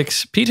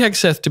 picks Pete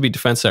Hegseth to be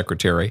defense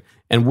secretary,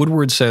 and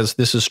Woodward says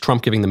this is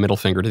Trump giving the middle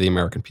finger to the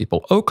American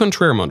people. Au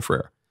contraire, mon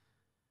frère.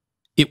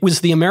 It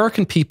was the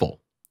American people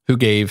who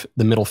gave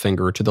the middle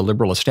finger to the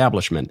liberal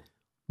establishment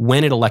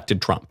when it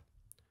elected Trump.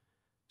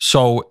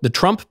 So the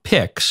Trump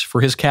picks for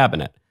his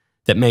cabinet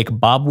that make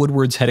Bob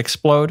Woodward's head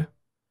explode,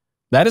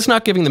 that is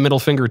not giving the middle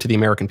finger to the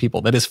American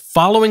people. That is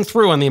following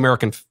through on the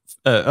American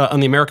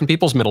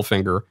people's middle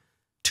finger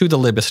to the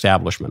lib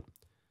establishment.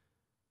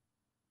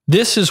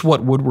 This is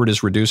what Woodward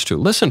is reduced to.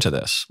 Listen to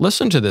this.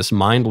 Listen to this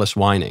mindless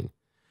whining.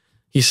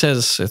 He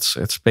says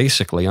it's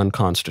basically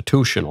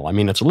unconstitutional. I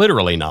mean, it's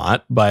literally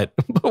not, but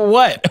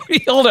what?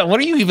 Hold on.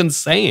 What are you even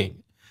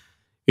saying?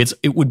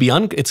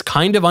 It's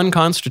kind of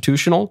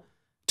unconstitutional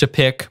to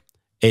pick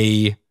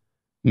a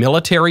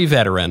military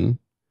veteran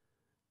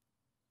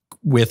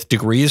with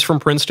degrees from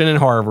Princeton and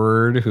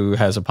Harvard, who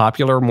has a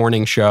popular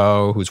morning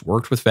show, who's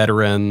worked with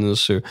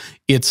veterans.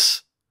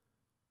 It's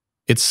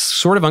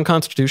sort of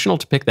unconstitutional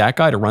to pick that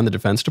guy to run the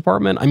Defense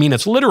Department. I mean,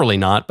 it's literally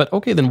not, but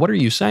okay, then what are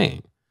you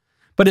saying?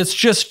 But it's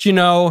just,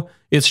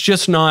 it's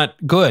just not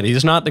good.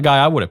 He's not the guy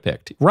I would have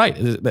picked. Right.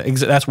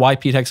 That's why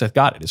Pete Hegseth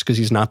got it. It's because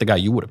he's not the guy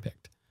you would have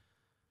picked.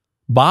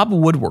 Bob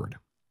Woodward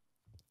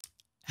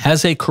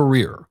has a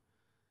career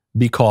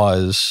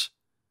because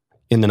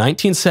in the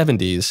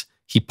 1970s,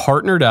 he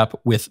partnered up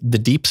with the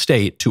deep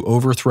state to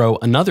overthrow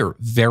another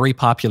very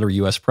popular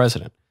U.S.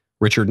 president,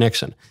 Richard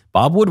Nixon.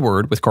 Bob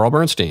Woodward, with Carl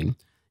Bernstein,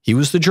 he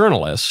was the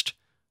journalist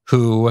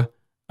who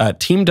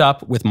teamed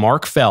up with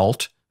Mark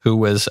Felt, who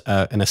was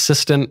an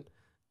assistant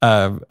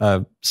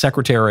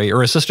secretary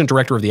or assistant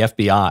director of the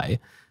FBI,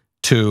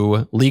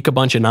 to leak a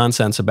bunch of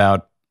nonsense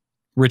about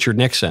Richard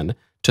Nixon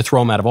to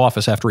throw him out of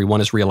office after he won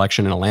his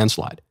reelection in a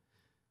landslide.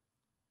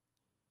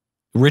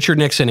 Richard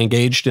Nixon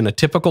engaged in a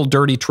typical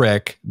dirty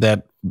trick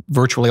that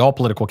virtually all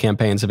political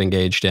campaigns have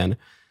engaged in,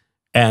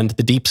 and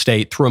the deep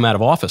state threw him out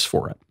of office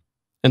for it.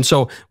 And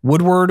so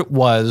Woodward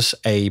was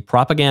a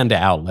propaganda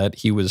outlet.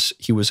 He was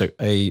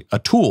a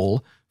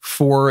tool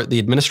for the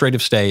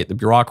administrative state, the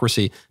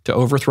bureaucracy, to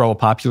overthrow a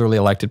popularly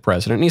elected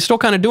president. And he's still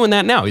kind of doing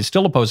that now. He's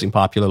still opposing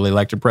popularly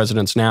elected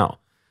presidents now.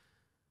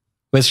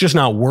 But it's just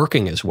not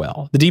working as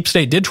well. The deep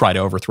state did try to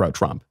overthrow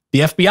Trump.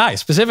 The FBI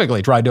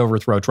specifically tried to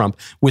overthrow Trump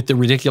with the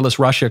ridiculous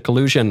Russia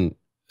collusion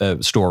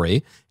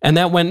story, and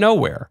that went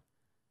nowhere.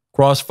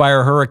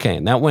 Crossfire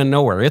Hurricane, that went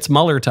nowhere. It's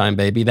Mueller time,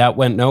 baby. That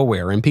went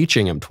nowhere.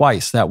 Impeaching him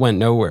twice, that went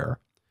nowhere.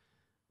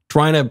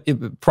 Trying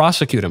to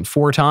prosecute him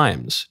 4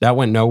 times, that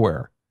went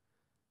nowhere.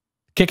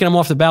 Kicking him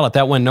off the ballot,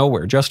 that went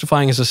nowhere.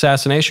 Justifying his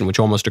assassination, which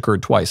almost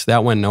occurred twice,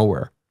 that went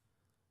nowhere.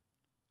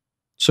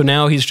 So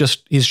now he's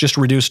just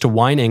reduced to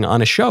whining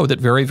on a show that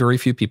very, very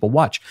few people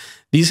watch.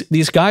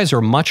 These guys are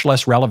much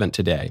less relevant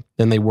today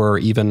than they were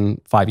even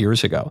 5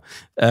 years ago.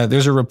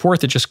 There's a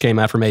report that just came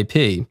out from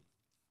AP.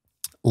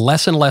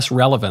 Less and less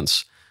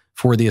relevance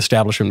for the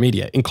establishment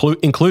media,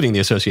 including the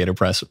Associated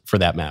Press for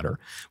that matter.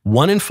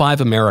 1 in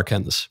 5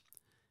 Americans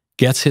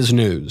gets his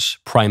news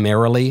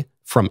primarily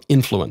from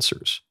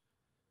influencers.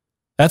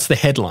 That's the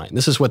headline.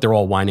 This is what they're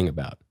all whining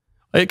about.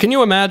 Can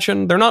you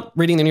imagine? They're not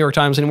reading the New York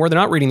Times anymore. They're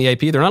not reading the AP.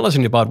 They're not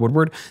listening to Bob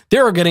Woodward.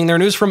 They're getting their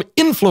news from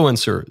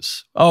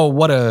influencers. Oh,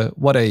 what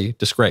a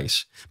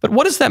disgrace. But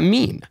what does that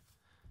mean?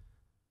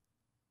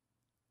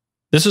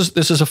 This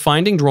is a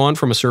finding drawn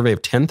from a survey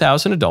of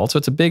 10,000 adults. So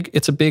it's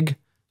a big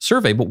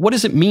survey. But what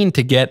does it mean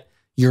to get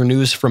your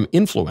news from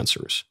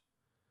influencers?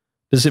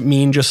 Does it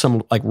mean just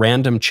some like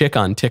random chick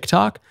on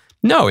TikTok?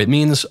 No, it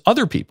means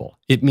other people.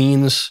 It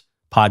means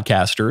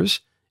podcasters.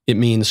 It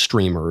means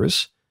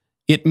streamers.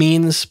 It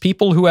means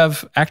people who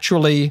have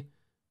actually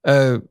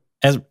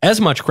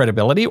as much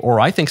credibility, or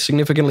I think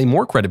significantly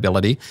more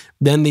credibility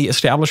than the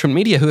establishment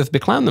media, who have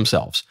beclowned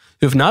themselves,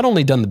 who have not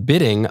only done the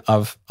bidding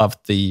of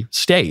the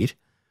state,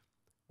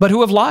 but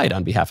who have lied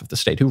on behalf of the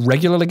state, who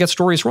regularly get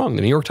stories wrong.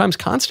 The New York Times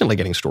constantly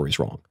getting stories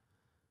wrong.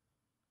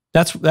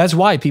 That's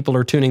why people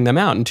are tuning them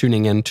out and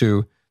tuning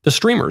into the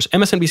streamers.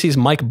 MSNBC's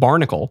Mike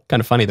Barnicle, kind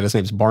of funny that his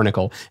name's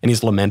Barnicle, and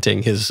he's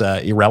lamenting his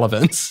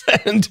irrelevance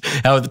and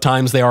how the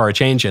times they are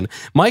a-changing.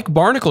 Mike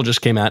Barnicle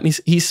just came out and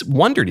he's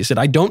wondered. He said,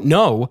 I don't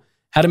know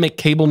how to make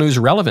cable news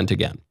relevant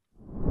again.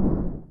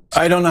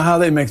 I don't know how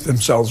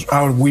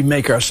we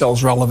make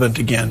ourselves relevant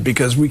again,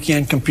 because we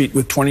can't compete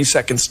with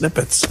 20-second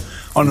snippets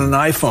on an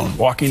iPhone,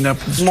 walking up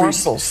the street,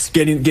 morsels,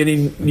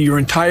 getting your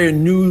entire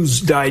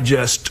news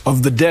digest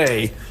of the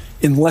day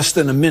in less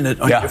than a minute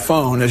on your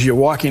phone as you're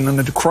walking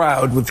under the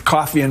crowd with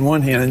coffee in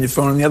one hand and your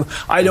phone in the other.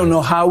 I don't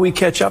know how we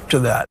catch up to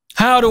that.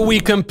 How do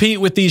we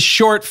compete with these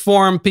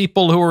short-form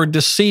people who are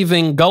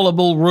deceiving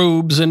gullible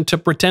rubes into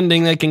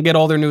pretending they can get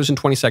all their news in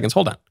 20 seconds?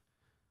 Hold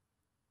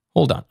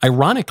on.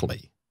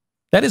 Ironically,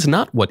 that is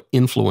not what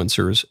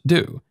influencers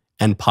do,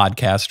 and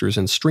podcasters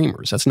and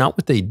streamers. That's not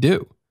what they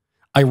do.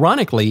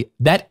 Ironically,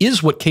 that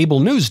is what cable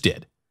news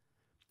did.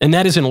 And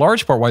that is in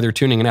large part why they're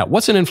tuning it out.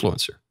 What's an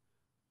influencer?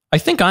 I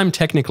think I'm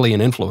technically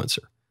an influencer.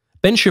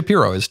 Ben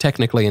Shapiro is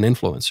technically an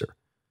influencer.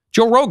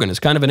 Joe Rogan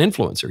is kind of an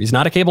influencer. He's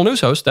not a cable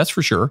news host, that's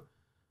for sure.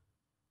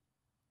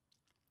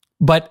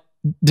 But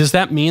does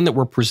that mean that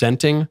we're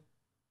presenting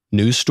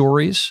news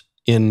stories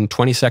in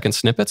 20-second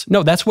snippets?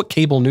 No, that's what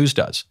cable news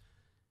does.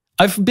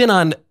 I've been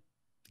on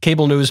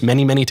cable news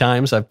many, many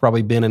times. I've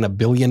probably been in 1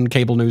 billion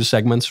cable news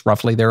segments,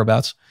 roughly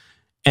thereabouts.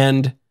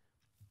 And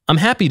I'm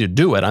happy to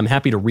do it. I'm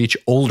happy to reach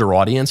older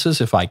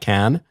audiences if I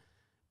can.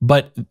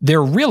 But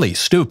they're really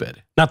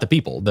stupid. Not the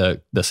people,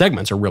 the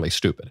segments are really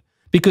stupid.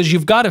 Because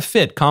you've got to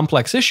fit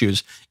complex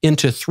issues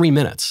into 3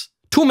 minutes,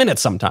 2 minutes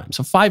sometimes,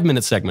 a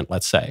 5-minute segment,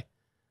 let's say.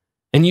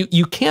 And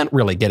you can't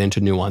really get into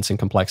nuance and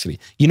complexity.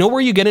 You know where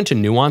you get into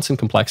nuance and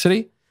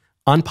complexity?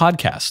 On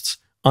podcasts,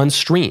 on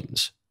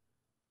streams,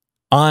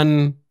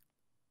 on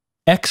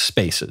X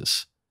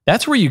Spaces.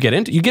 That's where you get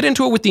into. You get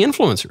into it with the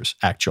influencers,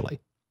 actually.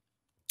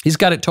 He's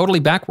got it totally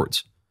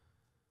backwards.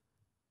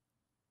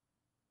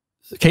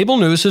 Cable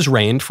news has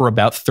reigned for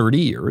about 30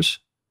 years,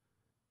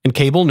 and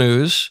cable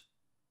news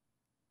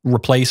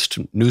replaced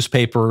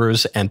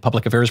newspapers and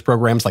public affairs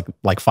programs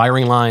like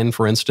Firing Line,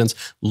 for instance,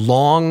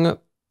 long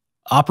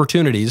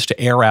opportunities to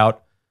air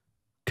out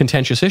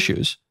contentious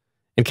issues.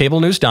 And cable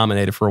news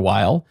dominated for a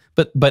while,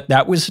 but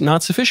that was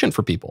not sufficient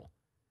for people.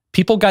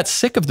 People got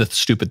sick of the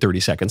stupid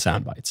 30-second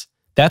sound bites.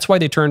 That's why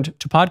they turned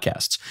to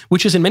podcasts,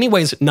 which is in many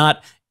ways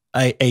not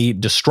a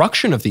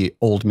destruction of the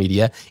old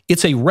media.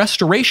 It's a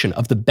restoration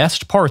of the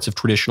best parts of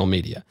traditional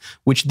media,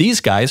 which these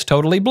guys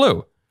totally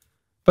blew.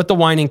 But the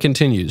whining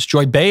continues.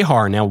 Joy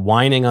Behar now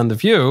whining on The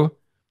View,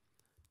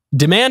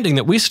 demanding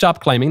that we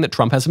stop claiming that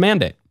Trump has a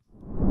mandate.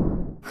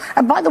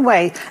 And by the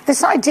way,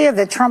 this idea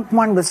that Trump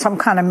won with some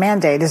kind of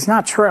mandate is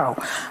not true.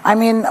 I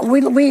mean,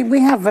 we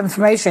have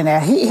information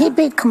there. He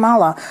beat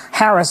Kamala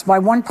Harris by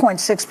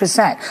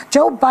 1.6%.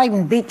 Joe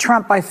Biden beat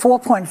Trump by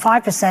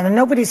 4.5%, and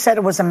nobody said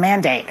it was a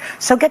mandate.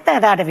 So get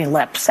that out of your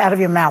lips, out of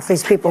your mouth,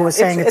 these people who are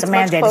saying it's a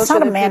mandate. It's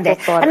not a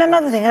mandate. And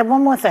another thing,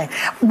 one more thing.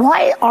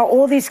 Why are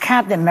all these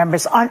cabinet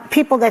members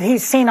people that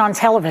he's seen on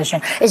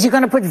television? Is he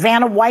going to put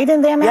Vanna White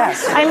in there now?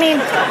 Yes. I mean,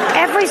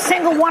 every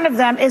single one of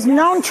them is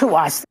known to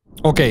us.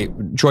 Okay,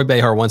 Joy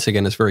Behar once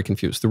again is very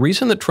confused. The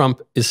reason that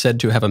Trump is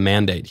said to have a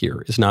mandate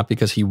here is not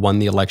because he won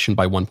the election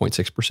by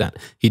 1.6%.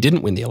 He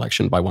didn't win the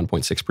election by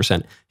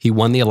 1.6%. He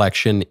won the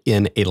election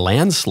in a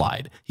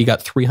landslide. He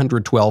got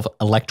 312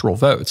 electoral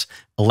votes.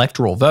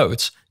 Electoral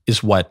votes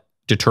is what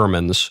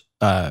determines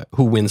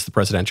who wins the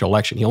presidential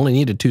election. He only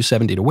needed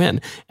 270 to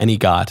win, and he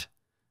got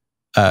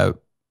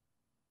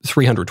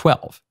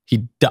 312.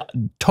 He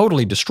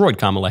totally destroyed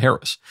Kamala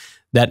Harris.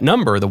 That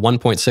number, the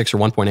 1.6 or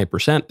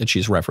 1.8% that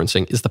she's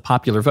referencing, is the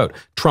popular vote.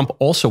 Trump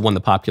also won the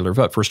popular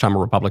vote. First time a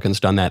Republican's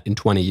done that in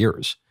 20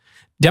 years.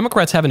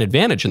 Democrats have an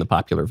advantage in the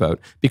popular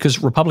vote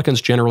because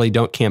Republicans generally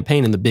don't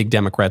campaign in the big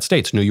Democrat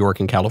states, New York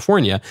and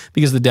California,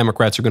 because the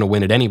Democrats are going to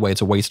win it anyway.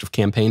 It's a waste of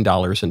campaign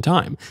dollars and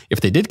time.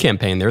 If they did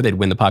campaign there, they'd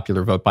win the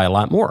popular vote by a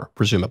lot more,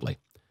 presumably.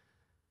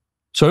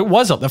 So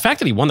the fact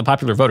that he won the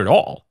popular vote at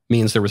all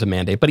means there was a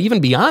mandate. But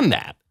even beyond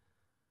that,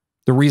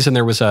 the reason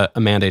there was a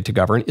mandate to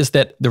govern is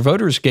that the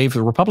voters gave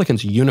the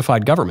Republicans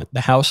unified government,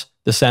 the House,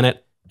 the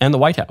Senate, and the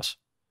White House.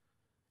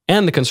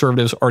 And the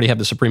conservatives already have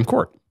the Supreme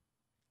Court.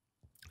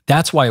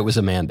 That's why it was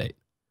a mandate.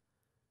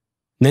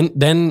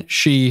 Then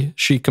she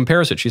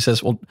compares it. She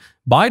says, well,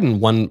 Biden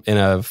won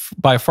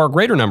by a far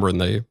greater number in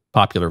the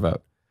popular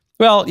vote.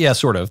 Well, yeah,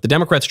 sort of. The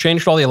Democrats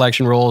changed all the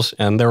election rules,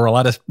 and there were a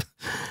lot of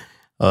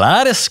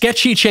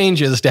sketchy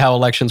changes to how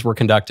elections were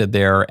conducted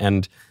there.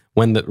 And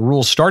when the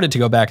rules started to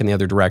go back in the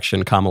other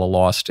direction, Kamala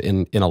lost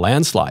in a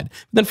landslide.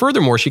 Then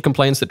furthermore, she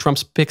complains that Trump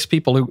picks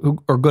people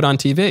who are good on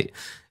TV.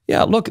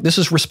 Yeah, look, this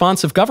is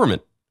responsive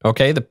government,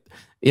 okay?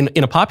 In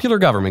a popular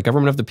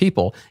government of the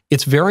people,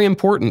 it's very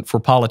important for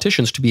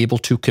politicians to be able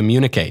to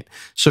communicate.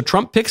 So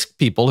Trump picks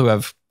people who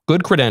have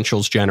good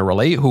credentials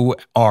generally, who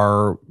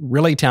are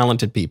really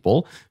talented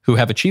people, who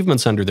have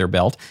achievements under their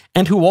belt,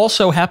 and who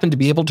also happen to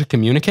be able to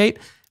communicate.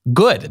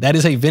 Good. That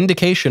is a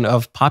vindication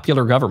of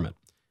popular government.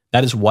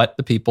 That is what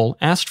the people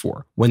asked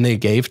for when they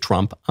gave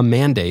Trump a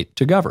mandate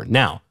to govern.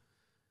 Now,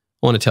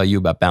 I want to tell you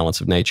about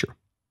Balance of Nature.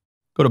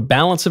 Go to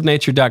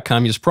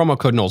balanceofnature.com, use promo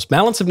code Knowles.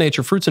 Balance of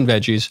Nature fruits and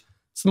veggies.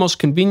 It's the most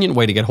convenient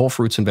way to get whole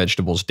fruits and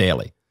vegetables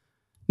daily.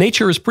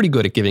 Nature is pretty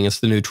good at giving us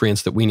the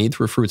nutrients that we need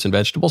through fruits and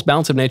vegetables.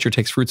 Balance of Nature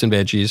takes fruits and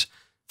veggies,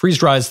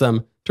 freeze-dries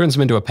them, turns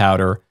them into a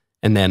powder,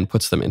 and then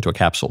puts them into a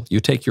capsule.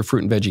 You take your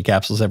fruit and veggie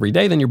capsules every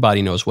day, then your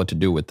body knows what to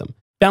do with them.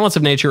 Balance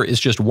of Nature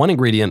is just one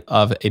ingredient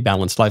of a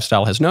balanced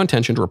lifestyle, has no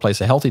intention to replace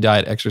a healthy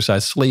diet,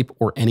 exercise, sleep,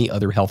 or any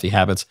other healthy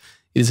habits.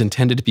 It is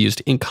intended to be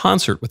used in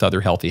concert with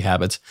other healthy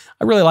habits.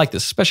 I really like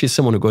this, especially as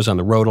someone who goes on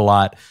the road a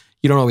lot.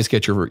 You don't always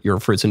get your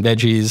fruits and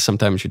veggies.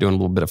 Sometimes you're doing a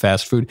little bit of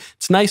fast food.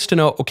 It's nice to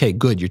know, okay,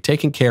 good, you're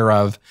taken care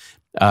of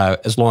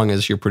as long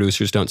as your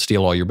producers don't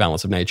steal all your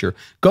Balance of Nature.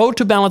 Go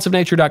to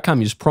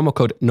balanceofnature.com. Use promo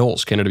code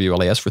Knowles,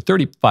 KNWLAS, for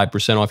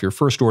 35% off your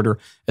first order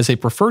as a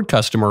preferred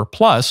customer.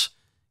 Plus,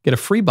 get a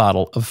free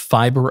bottle of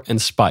fiber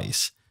and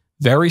spice.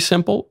 Very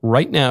simple.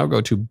 Right now, go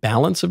to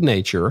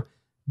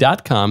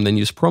balanceofnature.com, then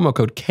use promo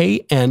code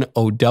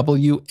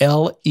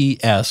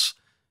KNOWLES,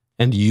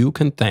 and you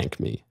can thank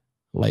me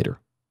later.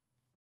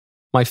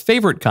 My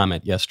favorite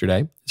comment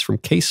yesterday is from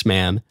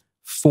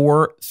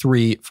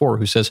Caseman434,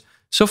 who says,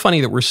 so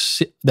funny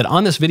that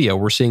on this video,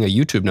 we're seeing a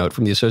YouTube note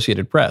from the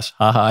Associated Press.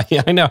 Haha,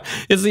 yeah, I know.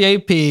 It's the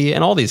AP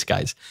and all these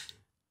guys.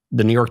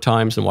 The New York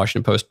Times and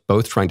Washington Post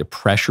both trying to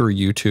pressure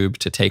YouTube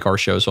to take our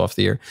shows off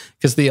the air.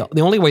 Because the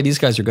only way these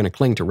guys are going to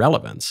cling to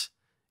relevance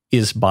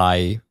is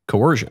by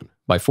coercion,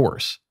 by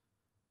force.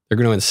 They're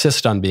going to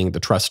insist on being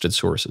the trusted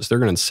sources. They're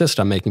going to insist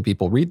on making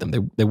people read them.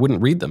 They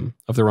wouldn't read them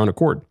of their own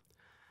accord.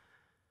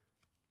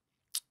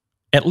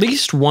 At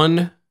least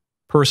one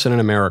person in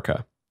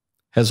America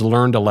has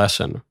learned a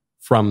lesson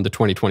from the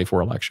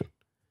 2024 election.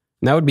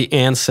 And that would be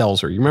Ann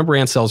Selzer. You remember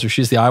Ann Selzer?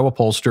 She's the Iowa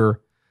pollster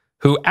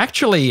who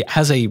actually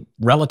has a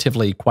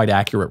relatively quite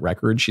accurate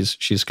record.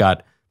 She's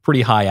got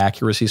pretty high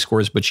accuracy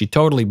scores, but she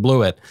totally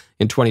blew it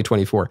in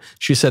 2024.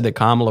 She said that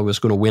Kamala was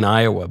going to win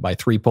Iowa by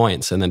 3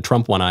 points, and then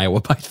Trump won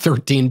Iowa by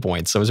 13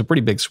 points. So it was a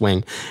pretty big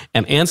swing.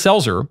 And Ann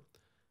Selzer,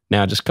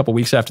 now just a couple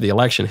weeks after the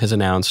election, has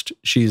announced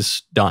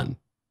she's done.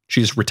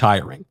 She's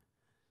retiring.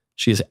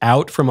 She's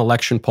out from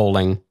election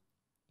polling.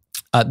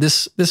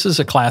 This is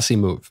a classy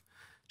move.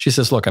 She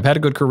says, look, I've had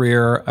a good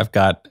career. I've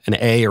got an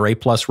A or A+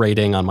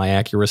 rating on my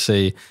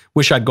accuracy.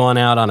 Wish I'd gone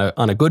out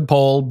on a good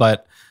poll,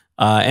 but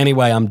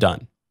anyway, I'm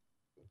done.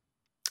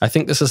 I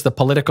think this is the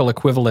political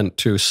equivalent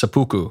to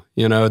seppuku.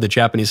 You know, the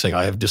Japanese say,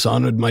 I have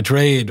dishonored my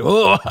trade.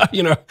 Oh,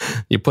 you know,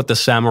 you put the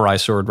samurai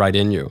sword right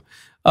in you.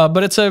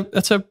 But it's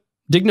a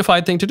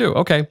dignified thing to do.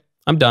 Okay,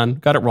 I'm done.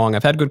 Got it wrong.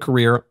 I've had a good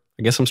career.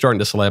 I guess I'm starting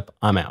to slip.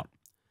 I'm out.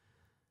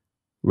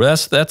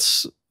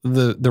 That's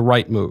the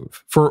right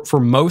move. For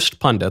most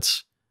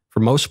pundits, for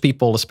most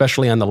people,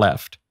 especially on the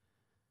left,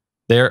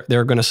 they're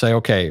going to say,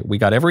 okay, we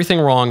got everything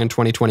wrong in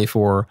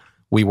 2024.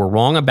 We were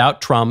wrong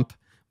about Trump.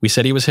 We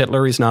said he was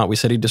Hitler. He's not. We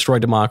said he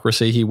destroyed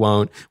democracy. He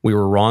won't. We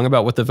were wrong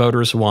about what the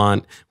voters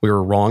want. We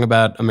were wrong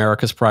about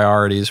America's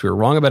priorities. We were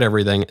wrong about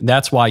everything.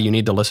 That's why you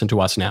need to listen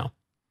to us now.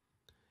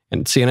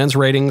 And CNN's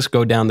ratings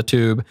go down the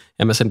tube.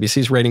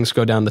 MSNBC's ratings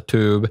go down the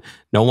tube.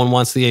 No one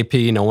wants the AP.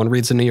 No one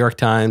reads the New York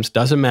Times.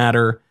 Doesn't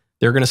matter.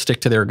 They're going to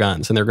stick to their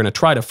guns, and they're going to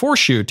try to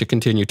force you to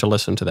continue to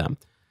listen to them.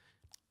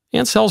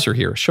 Ann Selzer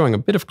here, showing a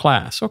bit of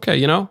class. Okay,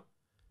 you know,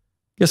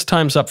 guess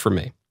time's up for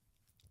me.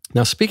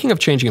 Now, speaking of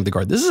changing of the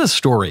guard, this is a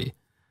story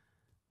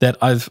that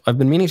I've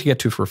been meaning to get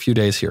to for a few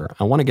days here.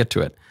 I want to get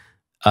to it.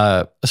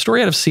 A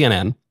story out of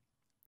CNN.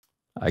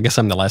 I guess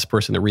I'm the last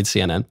person that reads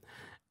CNN.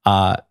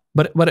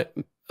 But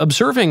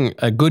observing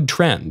a good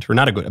trend, or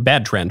not a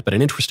bad trend, but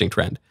an interesting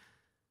trend,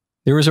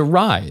 there is a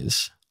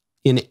rise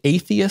in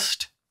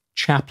atheist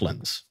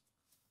chaplains.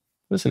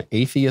 What is an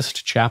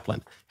atheist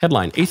chaplain?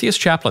 Headline, atheist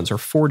chaplains are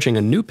forging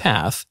a new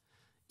path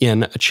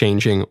in a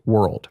changing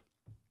world.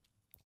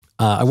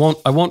 I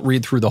won't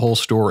read through the whole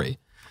story,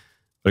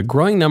 but a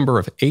growing number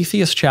of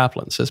atheist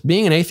chaplains says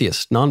being an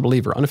atheist,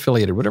 non-believer,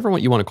 unaffiliated, whatever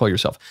you want to call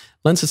yourself,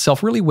 lends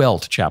itself really well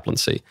to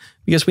chaplaincy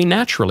because we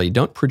naturally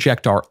don't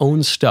project our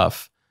own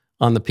stuff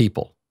on the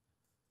people.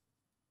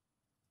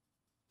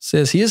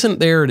 says he isn't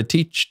there to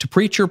teach, to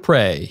preach or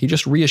pray. He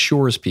just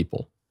reassures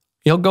people.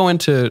 He'll go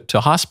into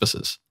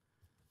hospices,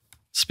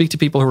 speak to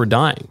people who are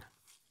dying,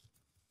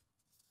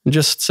 and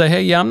just say,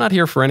 hey, yeah, I'm not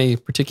here for any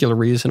particular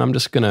reason. I'm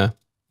just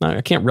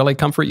I can't really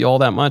comfort you all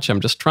that much.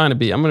 I'm just I'm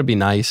going to be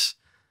nice.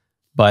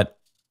 But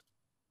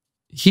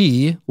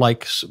he,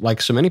 like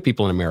so many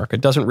people in America,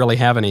 doesn't really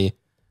have any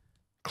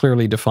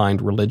clearly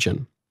defined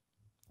religion.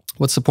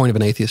 What's the point of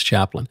an atheist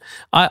chaplain?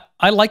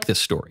 I like this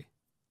story.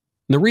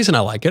 And the reason I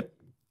like it,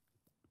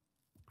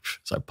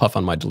 as I puff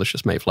on my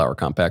delicious Mayflower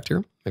compact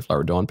here,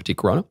 Mayflower Dawn Petit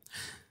Corona.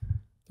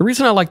 The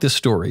reason I like this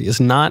story is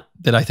not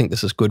that I think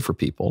this is good for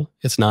people.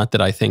 It's not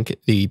that I think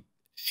the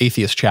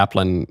atheist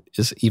chaplain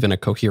is even a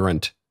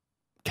coherent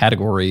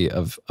category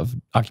of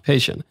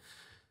occupation.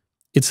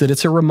 It's that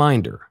it's a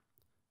reminder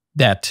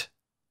that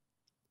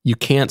you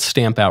can't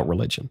stamp out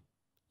religion.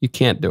 You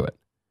can't do it.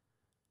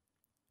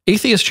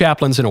 Atheist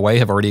chaplains, in a way,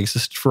 have already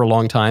existed for a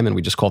long time, and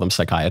we just call them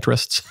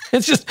psychiatrists.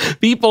 It's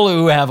just people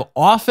who have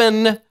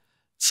often,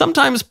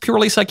 sometimes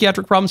purely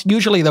psychiatric problems,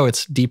 usually, though,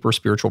 it's deeper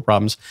spiritual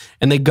problems,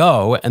 and they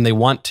go and they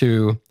want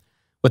to,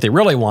 what they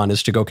really want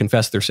is to go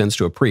confess their sins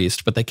to a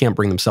priest, but they can't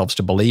bring themselves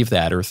to believe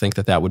that or think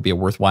that that would be a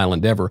worthwhile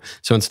endeavor.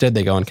 So instead,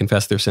 they go and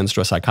confess their sins to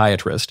a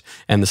psychiatrist.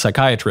 And the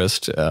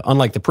psychiatrist,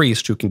 unlike the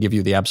priest who can give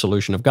you the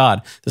absolution of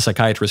God, the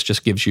psychiatrist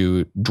just gives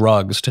you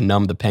drugs to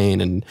numb the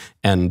pain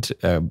and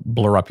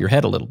blur up your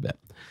head a little bit.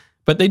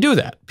 But they do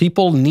that.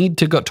 People need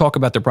to go talk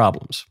about their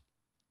problems.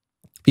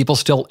 People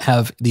still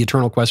have the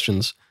eternal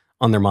questions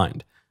on their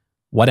mind.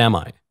 What am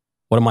I?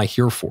 What am I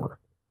here for?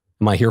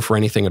 Am I here for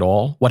anything at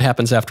all? What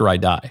happens after I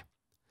die?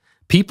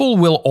 People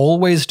will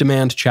always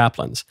demand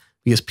chaplains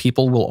because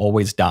people will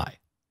always die.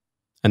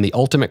 And the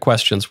ultimate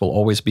questions will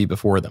always be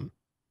before them.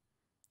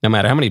 No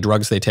matter how many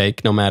drugs they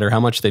take, no matter how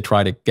much they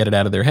try to get it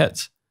out of their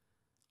heads,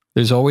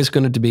 there's always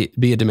going to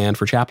be a demand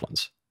for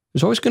chaplains.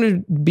 There's always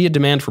going to be a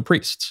demand for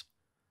priests.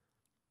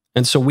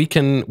 And so we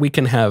can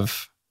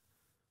have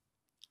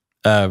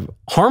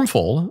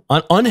harmful,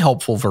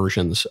 unhelpful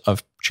versions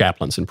of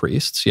chaplains and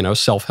priests,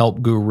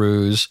 self-help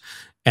gurus,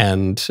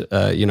 and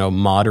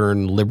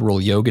modern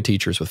liberal yoga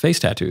teachers with face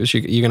tattoos.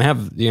 You're gonna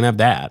have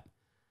that,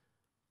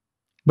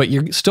 but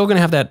you're still gonna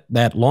have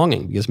that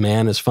longing because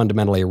man is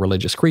fundamentally a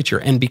religious creature,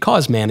 and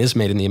because man is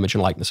made in the image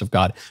and likeness of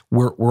God,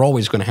 we're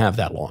always going to have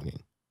that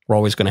longing. We're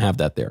always going to have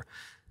that there.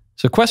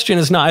 So the question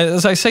is not,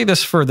 as I say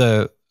this for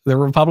the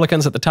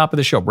Republicans at the top of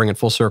the show, bring it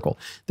full circle.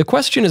 The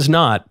question is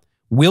not,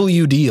 will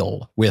you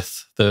deal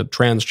with the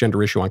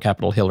transgender issue on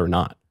Capitol Hill or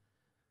not?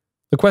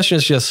 The question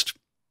is just,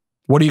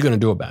 what are you going to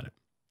do about it?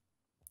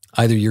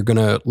 Either you're going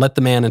to let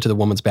the man into the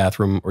woman's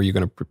bathroom or you're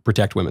going to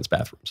protect women's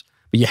bathrooms.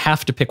 But you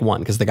have to pick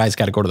one because the guy's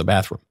got to go to the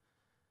bathroom.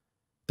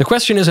 The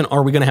question isn't,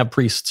 are we going to have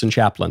priests and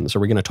chaplains? Are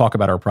we going to talk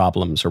about our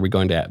problems? Are we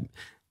going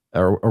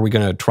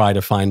to try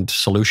to find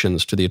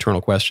solutions to the eternal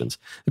questions?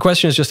 The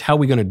question is just, how are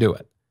we going to do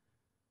it?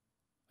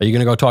 Are you going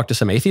to go talk to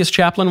some atheist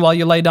chaplain while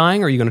you lay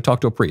dying, or are you going to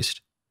talk to a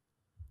priest?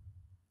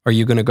 Are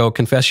you going to go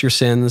confess your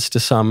sins to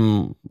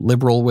some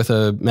liberal with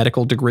a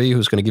medical degree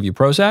who's going to give you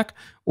Prozac?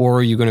 Or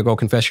are you going to go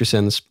confess your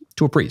sins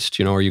to a priest?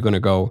 Are you going to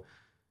go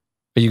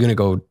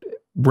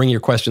bring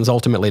your questions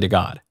ultimately to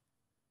God?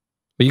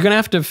 But you're going to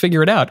have to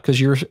figure it out because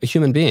you're a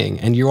human being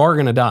and you are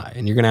going to die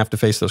and you're going to have to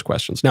face those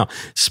questions. Now,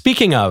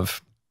 speaking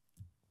of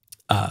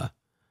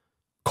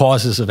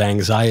causes of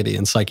anxiety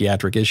and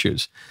psychiatric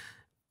issues,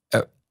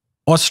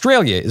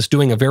 Australia is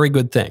doing a very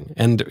good thing.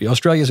 And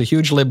Australia is a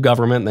huge lib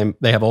government.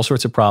 They have all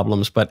sorts of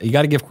problems, but you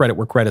got to give credit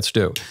where credit's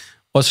due.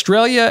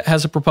 Australia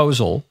has a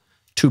proposal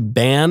to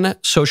ban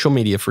social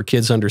media for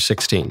kids under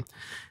 16.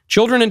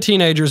 Children and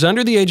teenagers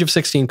under the age of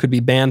 16 could be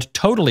banned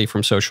totally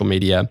from social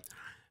media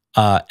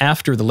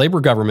after the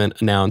Labor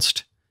government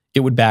announced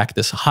it would back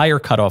this higher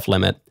cutoff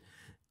limit.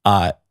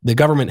 The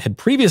government had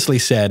previously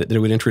said that it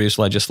would introduce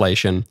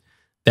legislation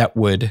that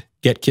would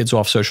get kids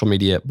off social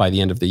media by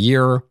the end of the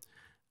year.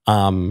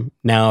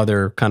 Now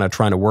they're kind of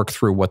trying to work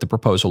through what the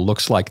proposal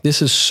looks like.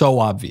 This is so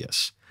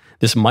obvious.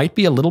 This might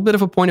be a little bit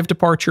of a point of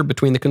departure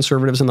between the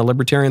conservatives and the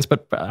libertarians,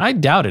 but I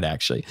doubt it,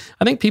 actually.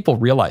 I think people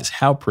realize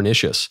how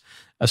pernicious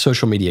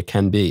social media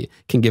can be.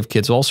 It can give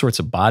kids all sorts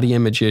of body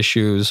image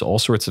issues, all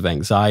sorts of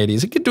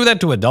anxieties. It can do that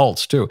to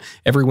adults, too.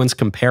 Everyone's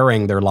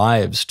comparing their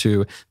lives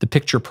to the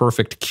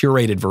picture-perfect,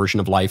 curated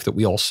version of life that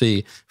we all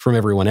see from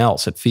everyone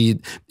else.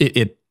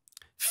 It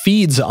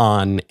feeds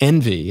on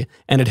envy,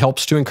 and it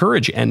helps to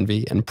encourage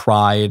envy and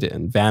pride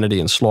and vanity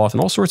and sloth and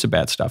all sorts of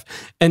bad stuff.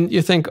 And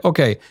you think,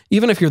 okay,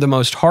 even if you're the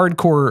most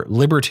hardcore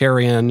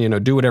libertarian,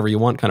 do whatever you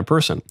want kind of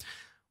person,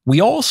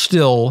 we all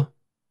still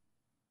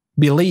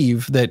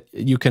believe that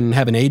you can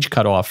have an age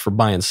cutoff for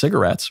buying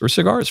cigarettes or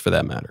cigars for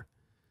that matter.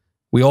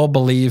 We all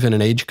believe in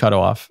an age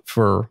cutoff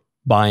for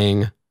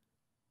buying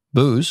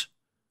booze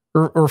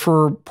or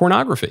for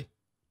pornography.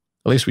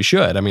 At least we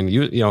should. I mean,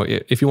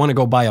 if you want to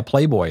go buy a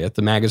Playboy at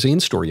the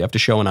magazine store, you have to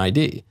show an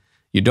ID.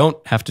 You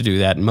don't have to do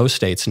that in most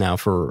states now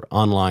for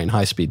online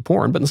high-speed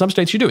porn, but in some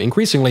states you do.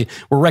 Increasingly,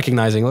 we're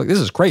recognizing, look, this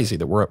is crazy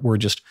that we're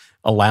just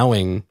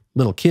allowing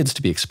little kids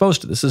to be exposed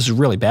to this. This is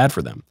really bad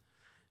for them.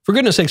 For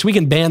goodness sakes, we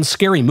can ban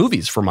scary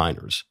movies for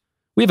minors.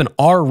 We have an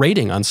R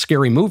rating on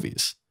scary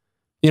movies.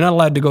 You're not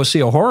allowed to go see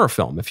a horror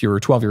film if you're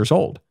 12 years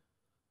old.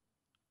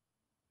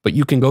 But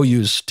you can go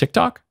use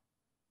TikTok,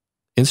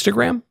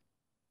 Instagram.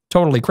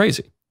 Totally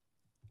crazy.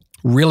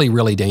 Really,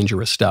 really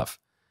dangerous stuff.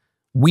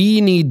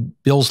 We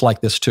need bills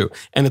like this too.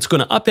 And it's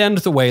going to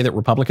upend the way that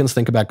Republicans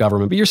think about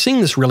government. But you're seeing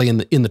this really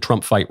in the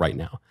Trump fight right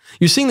now.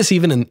 You're seeing this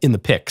even in the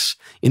picks,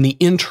 in the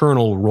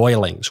internal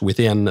roilings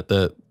within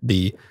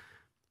the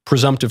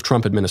presumptive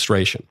Trump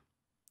administration.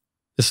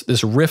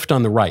 This rift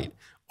on the right.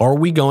 Are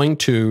we going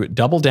to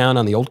double down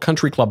on the old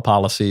country club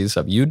policies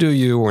of you do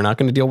you, we're not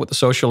going to deal with the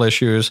social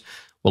issues,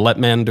 we'll let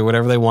men do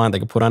whatever they want, they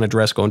can put on a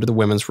dress, go into the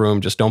women's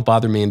room, just don't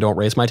bother me and don't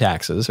raise my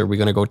taxes? Are we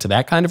going to go to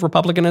that kind of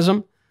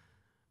republicanism?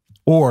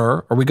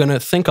 Or are we going to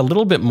think a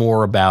little bit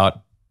more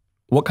about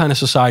what kind of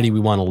society we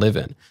want to live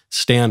in?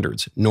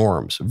 Standards,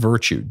 norms,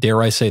 virtue,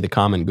 dare I say the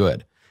common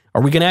good.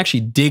 Are we going to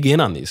actually dig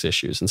in on these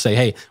issues and say,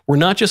 hey, we're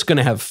not just going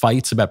to have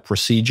fights about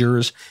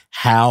procedures,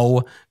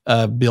 how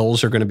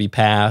bills are going to be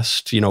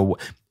passed,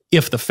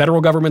 if the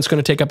federal government's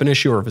going to take up an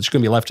issue or if it's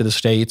going to be left to the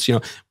states.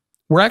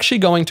 We're actually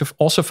going to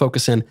also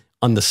focus in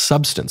on the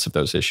substance of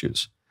those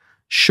issues.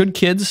 Should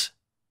kids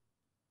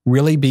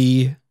really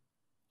be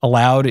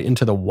allowed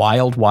into the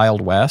wild,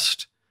 wild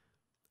west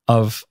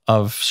of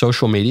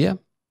social media?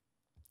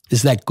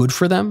 Is that good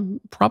for them?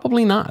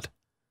 Probably not.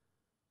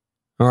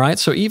 All right.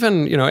 So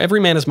even, every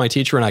man is my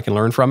teacher and I can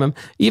learn from him.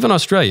 Even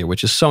Australia,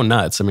 which is so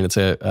nuts. I mean, it's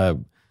a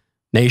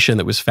nation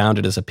that was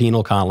founded as a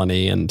penal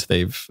colony and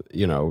they've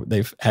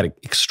had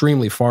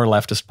extremely far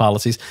leftist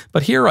policies.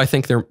 But here I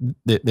think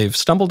they've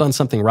stumbled on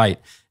something right,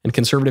 and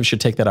conservatives should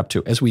take that up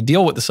too. As we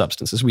deal with the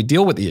substance, as we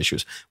deal with the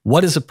issues,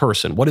 what is a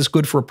person? What is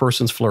good for a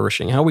person's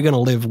flourishing? How are we going to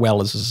live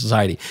well as a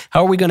society?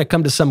 How are we going to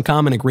come to some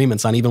common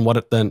agreements on even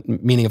what the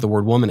meaning of the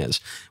word woman is?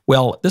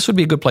 Well, this would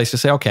be a good place to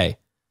say, okay,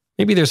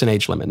 maybe there's an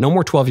age limit. No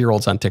more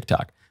 12-year-olds on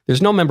TikTok.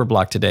 There's no member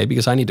block today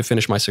because I need to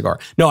finish my cigar.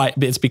 No,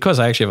 it's because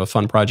I actually have a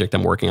fun project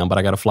I'm working on, but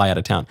I got to fly out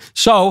of town.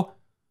 So,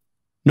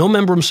 no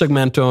membrum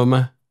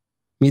segmentum,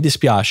 mi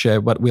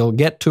dispiace, but we'll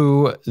get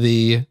to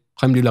the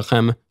crème de la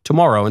crème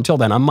tomorrow. Until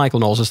then, I'm Michael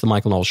Knowles. It's The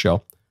Michael Knowles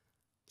Show.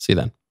 See you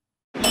then.